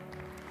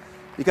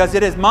 Because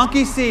it is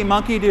monkey see,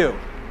 monkey do.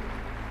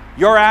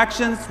 Your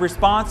actions,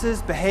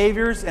 responses,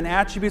 behaviors, and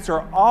attributes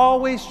are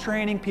always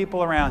training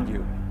people around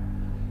you.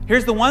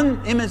 Here's the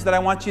one image that I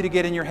want you to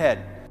get in your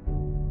head.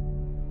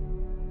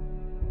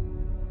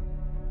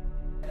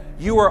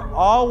 You are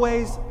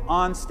always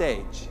on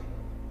stage.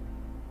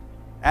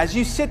 As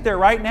you sit there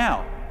right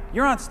now,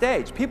 you're on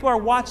stage. People are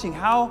watching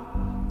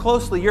how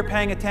closely you're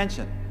paying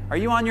attention. Are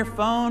you on your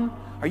phone?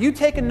 Are you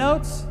taking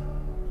notes?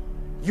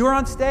 You're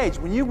on stage.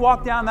 When you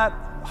walk down that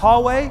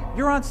hallway,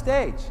 you're on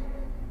stage.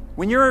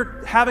 When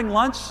you're having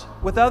lunch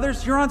with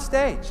others, you're on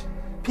stage.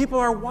 People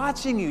are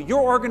watching you.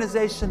 Your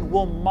organization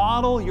will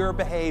model your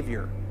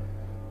behavior.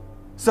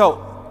 So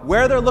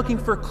where they're looking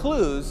for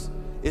clues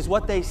is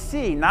what they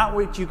see, not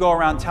what you go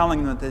around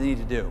telling them that they need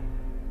to do.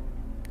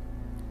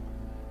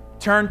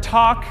 Turn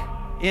talk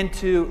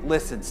into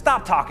listen.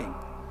 Stop talking.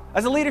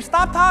 As a leader,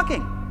 stop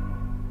talking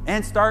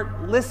and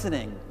start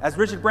listening. As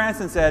Richard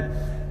Branson said,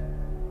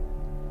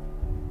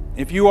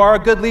 if you are a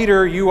good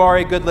leader, you are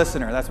a good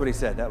listener. That's what he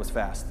said. That was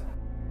fast.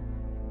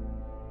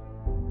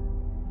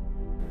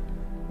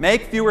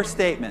 Make fewer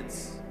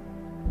statements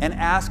and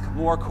ask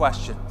more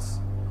questions.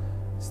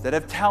 Instead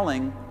of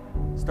telling,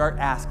 start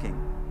asking.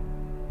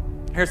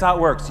 Here's how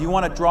it works. You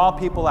want to draw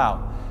people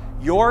out.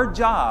 Your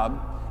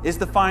job is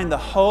to find the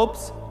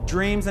hopes,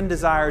 dreams, and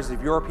desires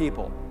of your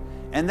people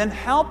and then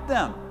help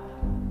them.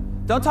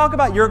 Don't talk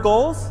about your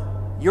goals,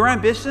 your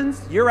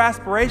ambitions, your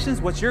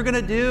aspirations, what you're going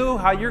to do,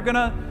 how you're going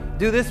to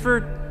do this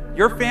for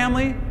your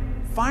family.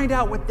 Find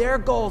out what their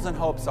goals and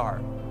hopes are,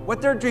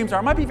 what their dreams are.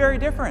 It might be very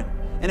different.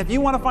 And if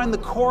you want to find the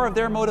core of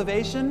their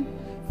motivation,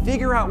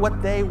 figure out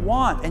what they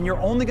want. And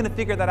you're only going to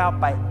figure that out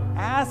by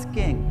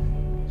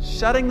asking,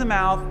 shutting the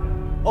mouth,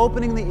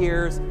 opening the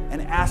ears, and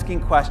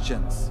asking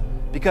questions.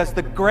 Because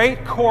the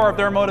great core of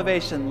their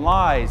motivation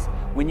lies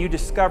when you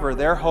discover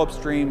their hopes,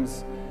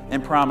 dreams,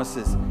 and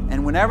promises.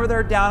 And whenever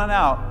they're down and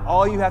out,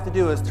 all you have to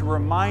do is to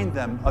remind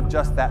them of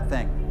just that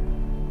thing.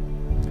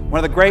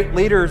 One of the great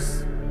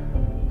leaders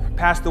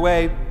passed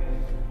away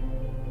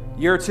a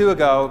year or two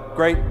ago,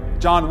 great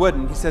John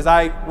Wooden. He says,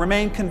 I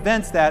remain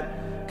convinced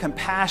that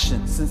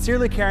compassion,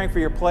 sincerely caring for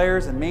your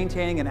players and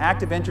maintaining an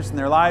active interest in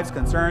their lives,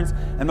 concerns,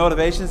 and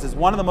motivations is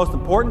one of the most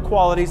important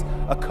qualities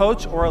a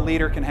coach or a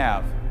leader can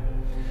have.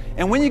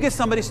 And when you get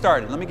somebody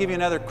started, let me give you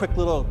another quick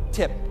little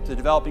tip to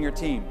developing your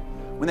team.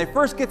 When they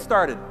first get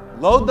started,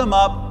 load them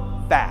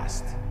up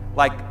fast.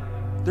 Like,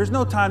 there's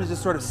no time to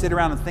just sort of sit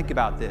around and think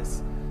about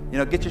this.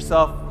 Get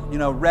yourself,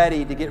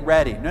 ready to get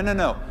ready.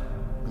 No.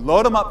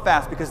 Load them up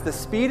fast, because the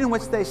speed in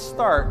which they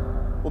start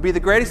will be the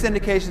greatest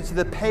indication to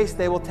the pace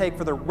they will take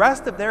for the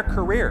rest of their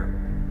career.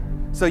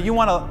 So you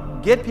want to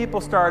get people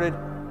started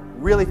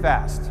really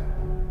fast.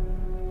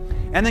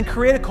 And then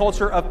create a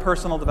culture of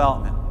personal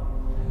development.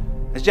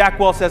 As Jack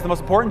Welch says, the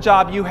most important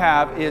job you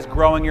have is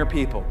growing your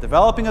people.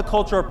 Developing a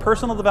culture of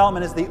personal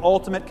development is the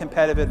ultimate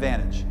competitive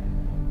advantage.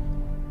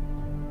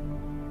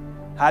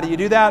 How do you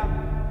do that?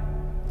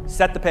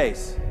 Set the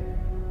pace.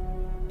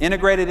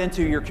 Integrate it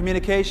into your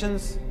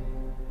communications.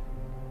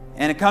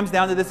 And it comes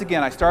down to this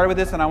again. I started with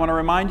this, and I want to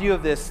remind you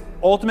of this.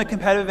 Ultimate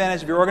competitive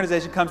advantage of your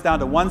organization comes down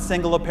to one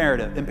single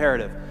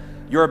imperative.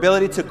 Your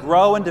ability to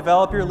grow and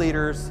develop your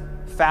leaders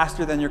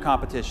faster than your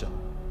competition.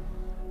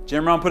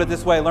 Jim Rohn put it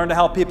this way: learn to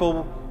help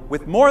people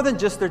with more than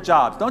just their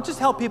jobs. Don't just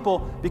help people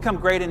become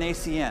great in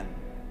ACN.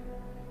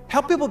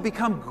 Help people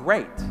become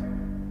great.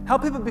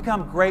 Help people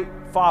become great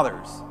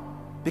fathers,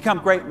 become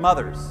great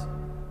mothers,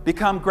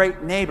 become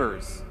great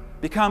neighbors,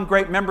 become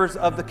great members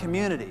of the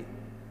community.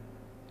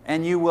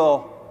 And you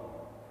will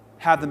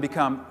have them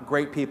become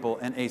great people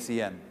in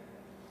ACN.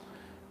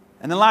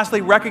 And then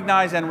lastly,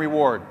 recognize and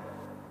reward.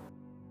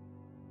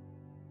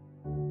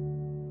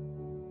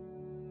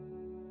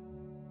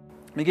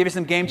 Let me give you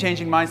some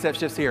game-changing mindset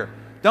shifts here.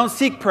 Don't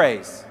seek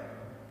praise.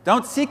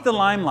 Don't seek the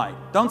limelight.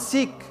 Don't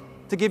seek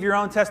to give your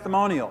own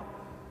testimonial.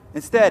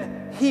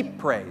 Instead, heap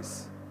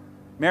praise.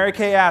 Mary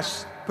Kay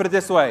Ash put it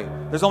this way: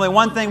 there's only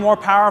one thing more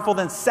powerful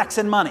than sex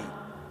and money,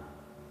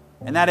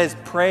 and that is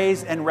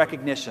praise and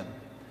recognition.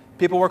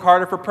 People work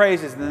harder for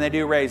praises than they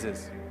do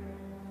raises.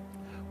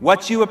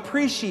 What you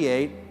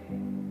appreciate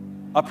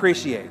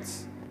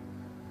appreciates.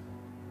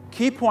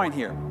 Key point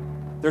here: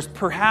 there's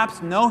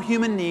perhaps no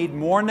human need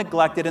more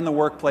neglected in the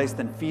workplace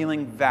than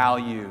feeling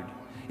valued.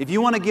 If you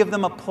want to give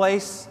them a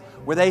place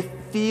where they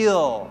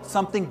feel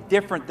something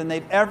different than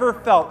they've ever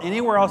felt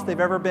anywhere else they've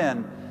ever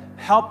been,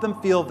 help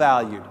them feel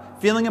valued.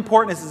 Feeling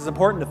important is as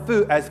important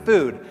as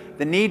food.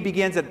 The need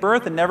begins at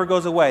birth and never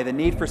goes away. The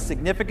need for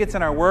significance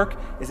in our work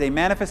is a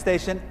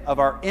manifestation of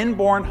our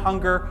inborn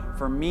hunger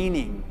for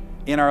meaning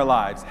in our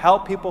lives.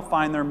 Help people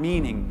find their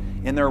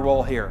meaning in their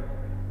role here.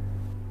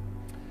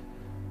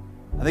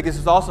 I think this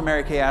was also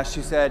Mary Kay Ash.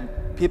 She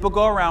said, people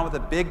go around with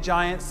a big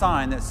giant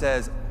sign that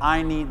says,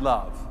 "I need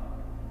love."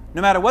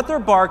 No matter what they're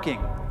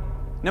barking,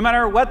 no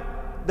matter what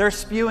they're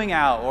spewing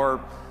out, or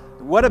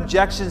what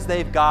objections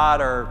they've got,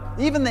 or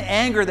even the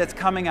anger that's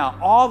coming out,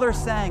 all they're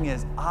saying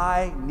is,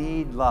 "I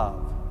need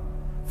love."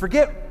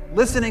 Forget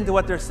listening to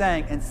what they're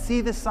saying and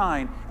see the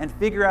sign and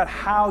figure out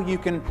how you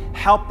can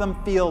help them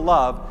feel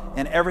love,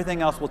 and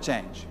everything else will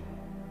change.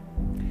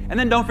 And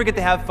then don't forget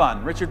to have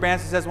fun. Richard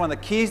Branson says one of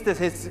the keys to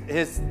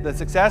the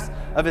success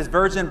of his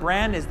Virgin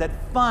brand is that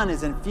fun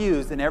is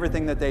infused in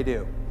everything that they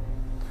do.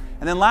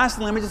 And then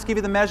lastly, let me just give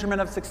you the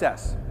measurement of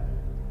success.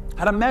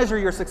 How to measure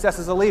your success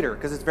as a leader,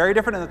 because it's very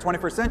different in the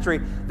 21st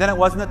century than it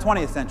was in the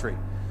 20th century.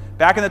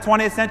 Back in the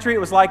 20th century, it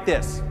was like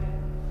this.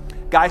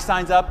 Guy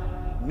signs up,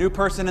 new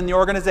person in the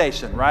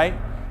organization, right?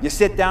 You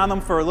sit down with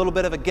them for a little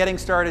bit of a getting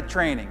started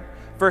training.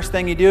 First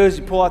thing you do is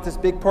you pull out this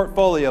big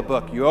portfolio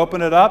book. You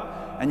open it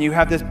up, and you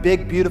have this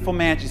big, beautiful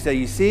mansion. You say,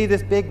 "You see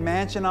this big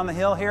mansion on the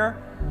hill here?"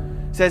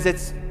 It says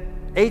it's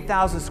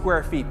 8,000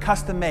 square feet,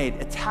 custom made,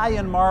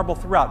 Italian marble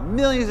throughout,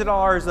 millions of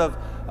dollars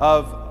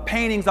of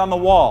paintings on the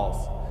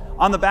walls.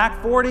 On the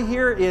back 40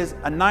 here is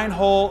a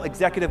 9-hole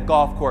executive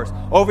golf course.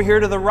 Over here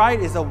to the right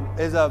is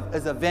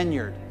a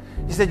vineyard.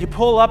 He said you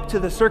pull up to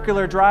the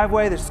circular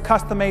driveway, there's a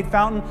custom made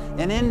fountain,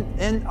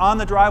 and on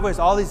the driveway is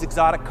all these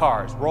exotic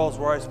cars, Rolls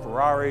Royce,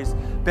 Ferraris,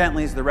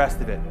 Bentleys, the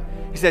rest of it.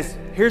 He says,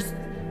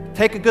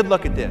 take a good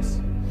look at this.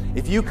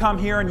 If you come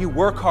here and you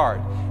work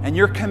hard and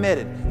you're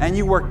committed and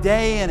you work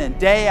day in and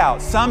day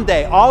out,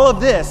 someday all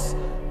of this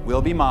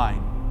will be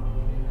mine.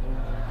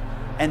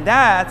 And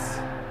that's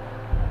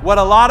what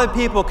a lot of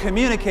people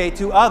communicate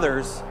to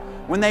others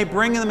when they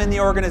bring them in the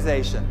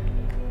organization.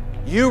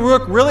 You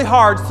work really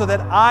hard so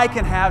that I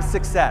can have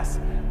success.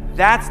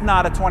 That's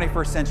not a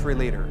 21st century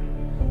leader.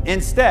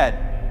 Instead,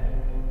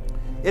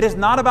 it is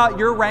not about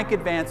your rank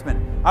advancement.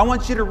 I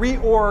want you to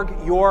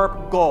reorg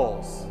your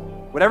goals.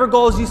 Whatever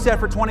goals you set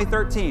for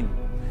 2013,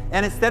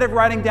 and instead of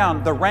writing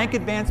down the rank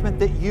advancement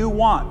that you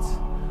want,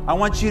 I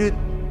want you to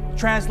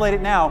translate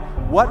it now.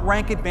 What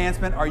rank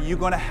advancement are you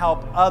going to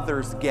help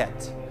others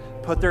get?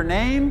 Put their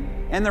name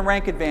and the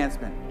rank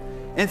advancement.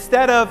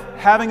 Instead of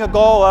having a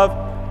goal of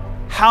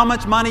how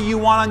much money you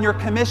want on your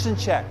commission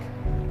check,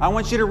 I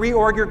want you to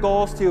reorg your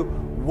goals to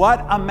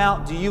what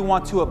amount do you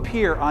want to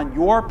appear on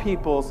your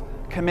people's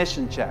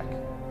commission check.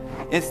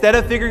 Instead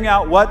of figuring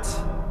out what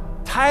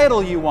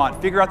title you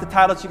want, figure out the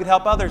titles you could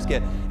help others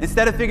get.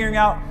 Instead of figuring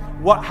out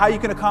how you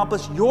can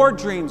accomplish your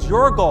dreams,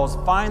 your goals.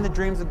 Find the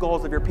dreams and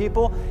goals of your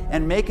people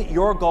and make it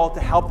your goal to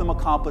help them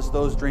accomplish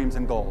those dreams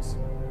and goals.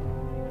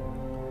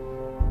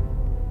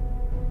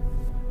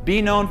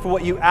 Be known for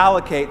what you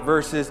allocate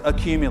versus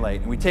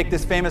accumulate. And we take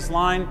this famous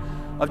line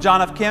of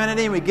John F.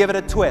 Kennedy and we give it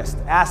a twist.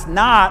 Ask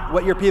not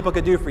what your people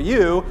could do for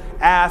you,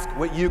 ask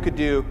what you could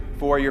do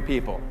for your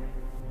people.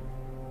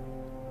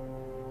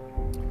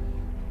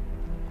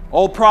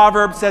 Old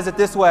proverb says it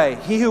this way: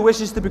 he who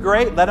wishes to be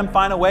great, let him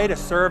find a way to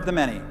serve the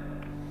many.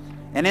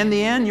 And in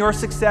the end, your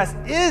success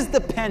is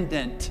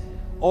dependent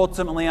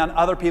ultimately on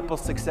other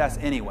people's success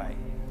anyway.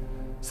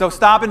 So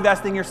stop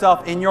investing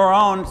yourself in your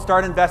own,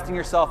 start investing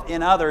yourself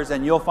in others,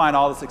 and you'll find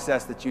all the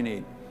success that you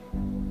need.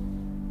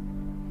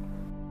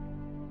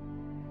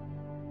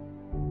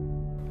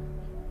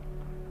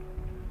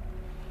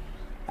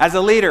 As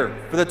a leader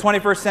for the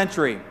 21st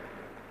century,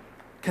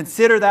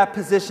 consider that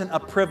position a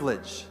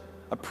privilege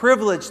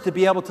to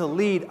be able to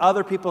lead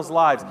other people's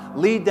lives,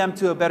 lead them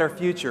to a better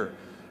future.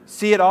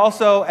 See it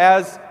also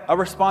as a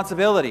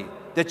responsibility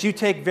that you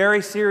take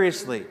very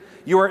seriously.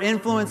 You are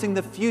influencing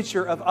the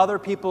future of other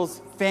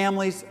people's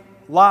families'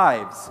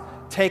 lives.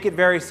 Take it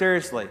very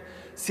seriously.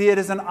 See it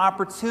as an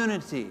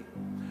opportunity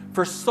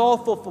for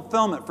soulful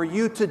fulfillment, for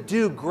you to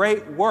do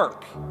great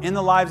work in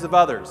the lives of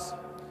others.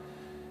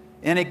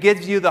 And it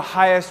gives you the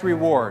highest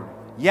reward.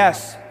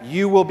 Yes,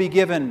 you will be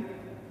given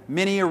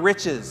many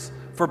riches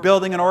for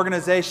building an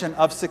organization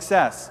of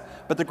success,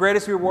 but the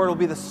greatest reward will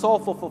be the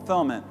soulful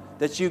fulfillment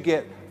that you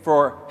get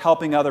for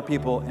helping other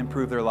people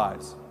improve their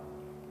lives.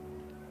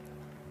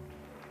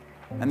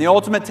 And the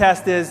ultimate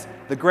test is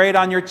the grade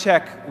on your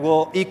check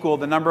will equal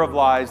the number of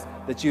lives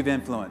that you've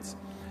influenced.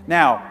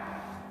 Now,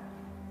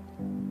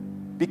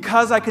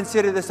 because I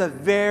consider this a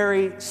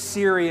very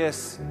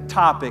serious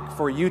topic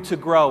for you to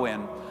grow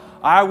in,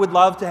 I would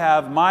love to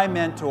have my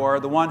mentor,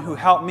 the one who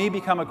helped me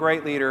become a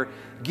great leader,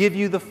 give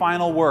you the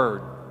final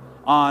word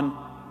on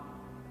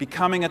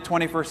becoming a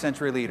 21st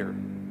century leader.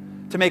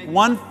 To make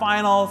one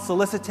final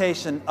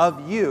solicitation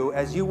of you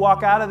as you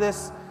walk out of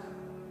this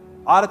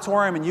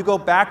auditorium and you go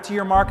back to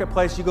your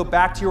marketplace, you go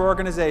back to your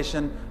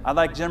organization, I'd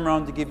like Jim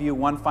Rohn to give you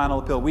one final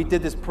appeal. We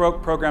did this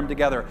program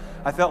together.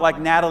 I felt like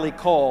Natalie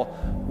Cole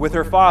with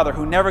her father,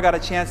 who never got a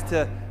chance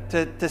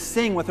to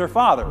sing with her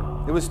father.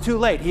 It was too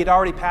late. He had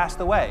already passed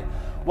away.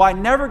 Well, I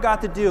never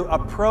got to do a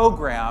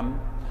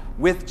program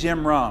with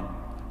Jim Rohn.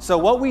 So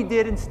what we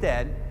did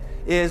instead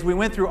is we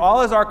went through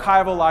all his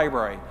archival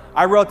library.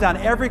 I wrote down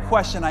every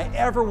question I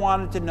ever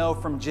wanted to know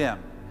from Jim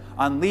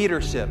on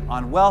leadership,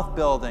 on wealth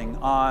building,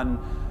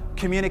 on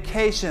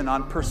communication,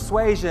 on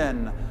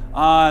persuasion,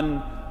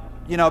 on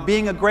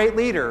being a great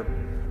leader.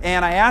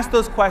 And I asked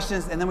those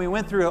questions, and then we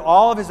went through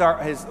all of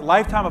his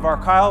lifetime of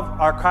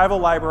archival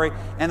library,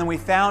 and then we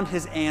found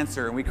his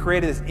answer, and we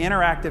created this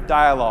interactive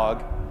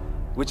dialogue,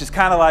 which is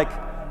kind of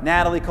like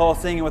Natalie Cole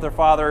singing with her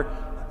father,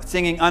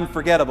 singing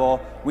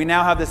Unforgettable. We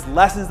now have this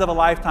Lessons of a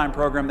Lifetime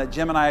program that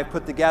Jim and I have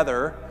put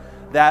together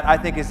that I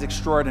think is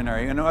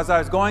extraordinary. And as I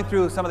was going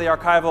through some of the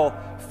archival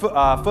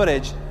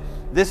footage,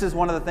 this is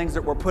one of the things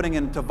that we're putting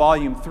into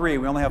Volume 3.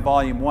 We only have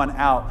Volume 1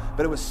 out,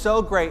 but it was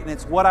so great, and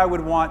it's what I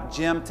would want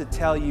Jim to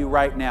tell you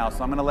right now.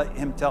 So I'm going to let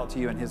him tell it to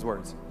you in his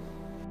words.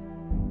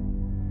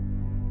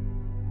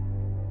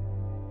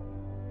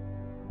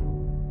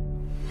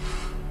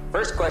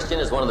 First question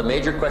is one of the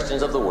major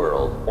questions of the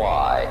world.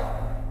 Why?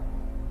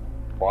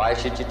 Why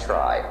should you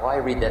try? Why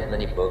read that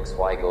many books?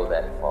 Why go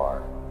that far?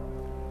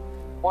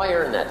 Why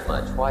earn that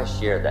much? Why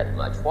share that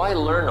much? Why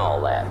learn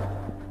all that?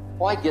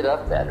 Why get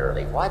up that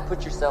early? Why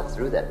put yourself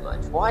through that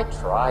much? Why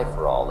try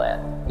for all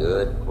that?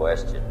 Good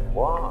question.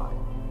 Why?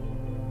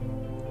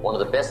 One of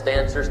the best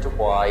answers to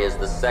why is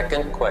the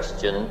second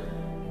question.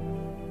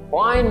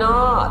 Why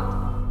not?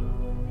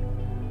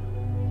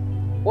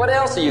 What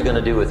else are you going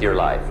to do with your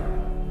life?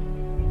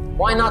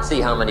 Why not see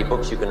how many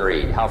books you can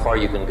read, how far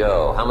you can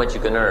go, how much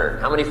you can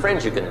earn, how many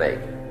friends you can make,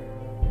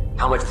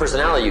 how much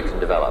personality you can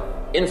develop,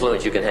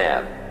 influence you can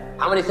have,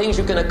 how many things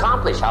you can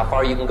accomplish, how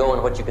far you can go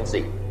and what you can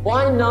see?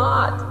 Why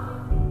not?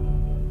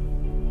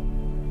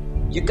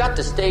 You got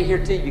to stay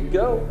here till you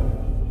go.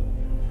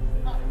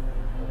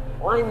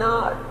 Why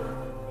not?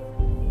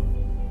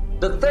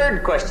 The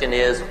third question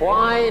is,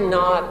 why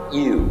not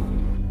you?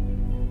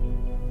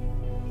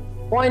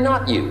 Why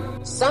not you?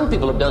 Some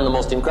people have done the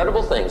most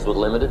incredible things with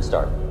limited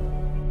start.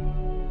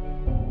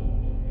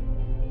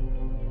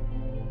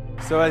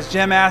 So as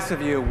Jim asked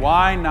of you,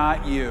 why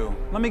not you?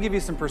 Let me give you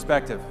some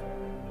perspective.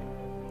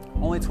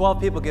 Only 12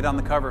 people get on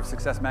the cover of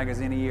Success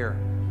Magazine a year.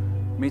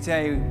 Let me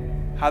tell you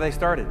how they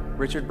started.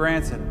 Richard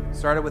Branson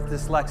started with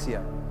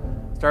dyslexia.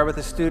 Started with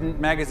a student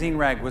magazine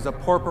rag, was a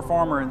poor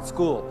performer in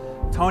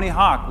school. Tony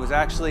Hawk was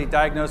actually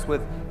diagnosed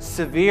with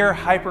severe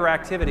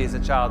hyperactivity as a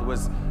child,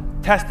 was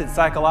tested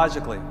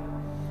psychologically.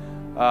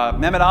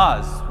 Mehmet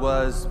Oz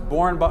was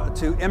born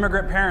to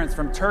immigrant parents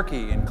from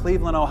Turkey in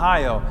Cleveland,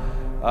 Ohio.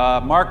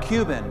 Mark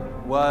Cuban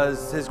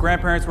his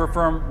grandparents were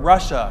from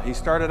Russia. He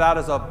started out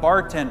as a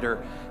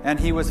bartender, and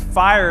he was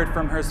fired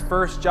from his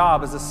first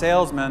job as a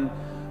salesman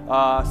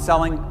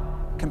selling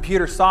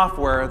computer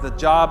software, the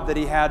job that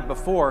he had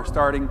before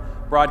starting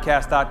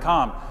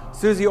broadcast.com.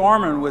 Susie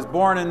Orman was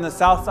born in the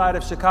south side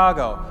of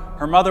Chicago.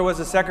 Her mother was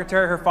a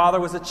secretary, her father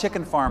was a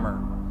chicken farmer.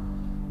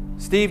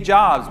 Steve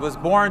Jobs was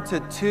born to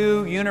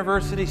 2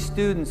 university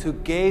students who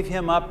gave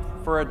him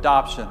up for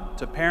adoption,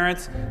 to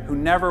parents who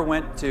never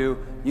went to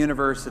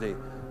university.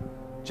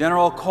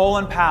 General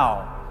Colin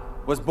Powell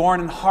was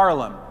born in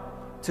Harlem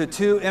to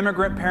 2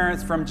 immigrant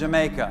parents from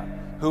Jamaica,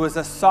 who was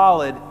a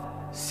solid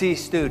C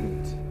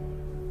student.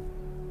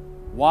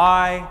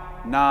 Why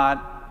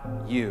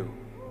not you?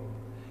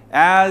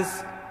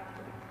 As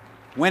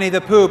Winnie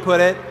the Pooh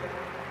put it,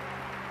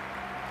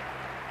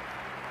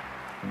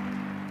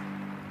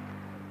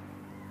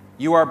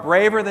 you are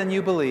braver than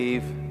you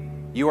believe,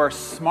 you are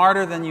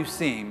smarter than you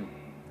seem,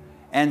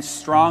 and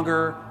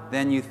stronger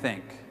than you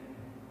think.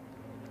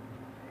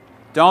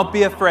 Don't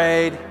be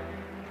afraid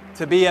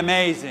to be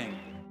amazing.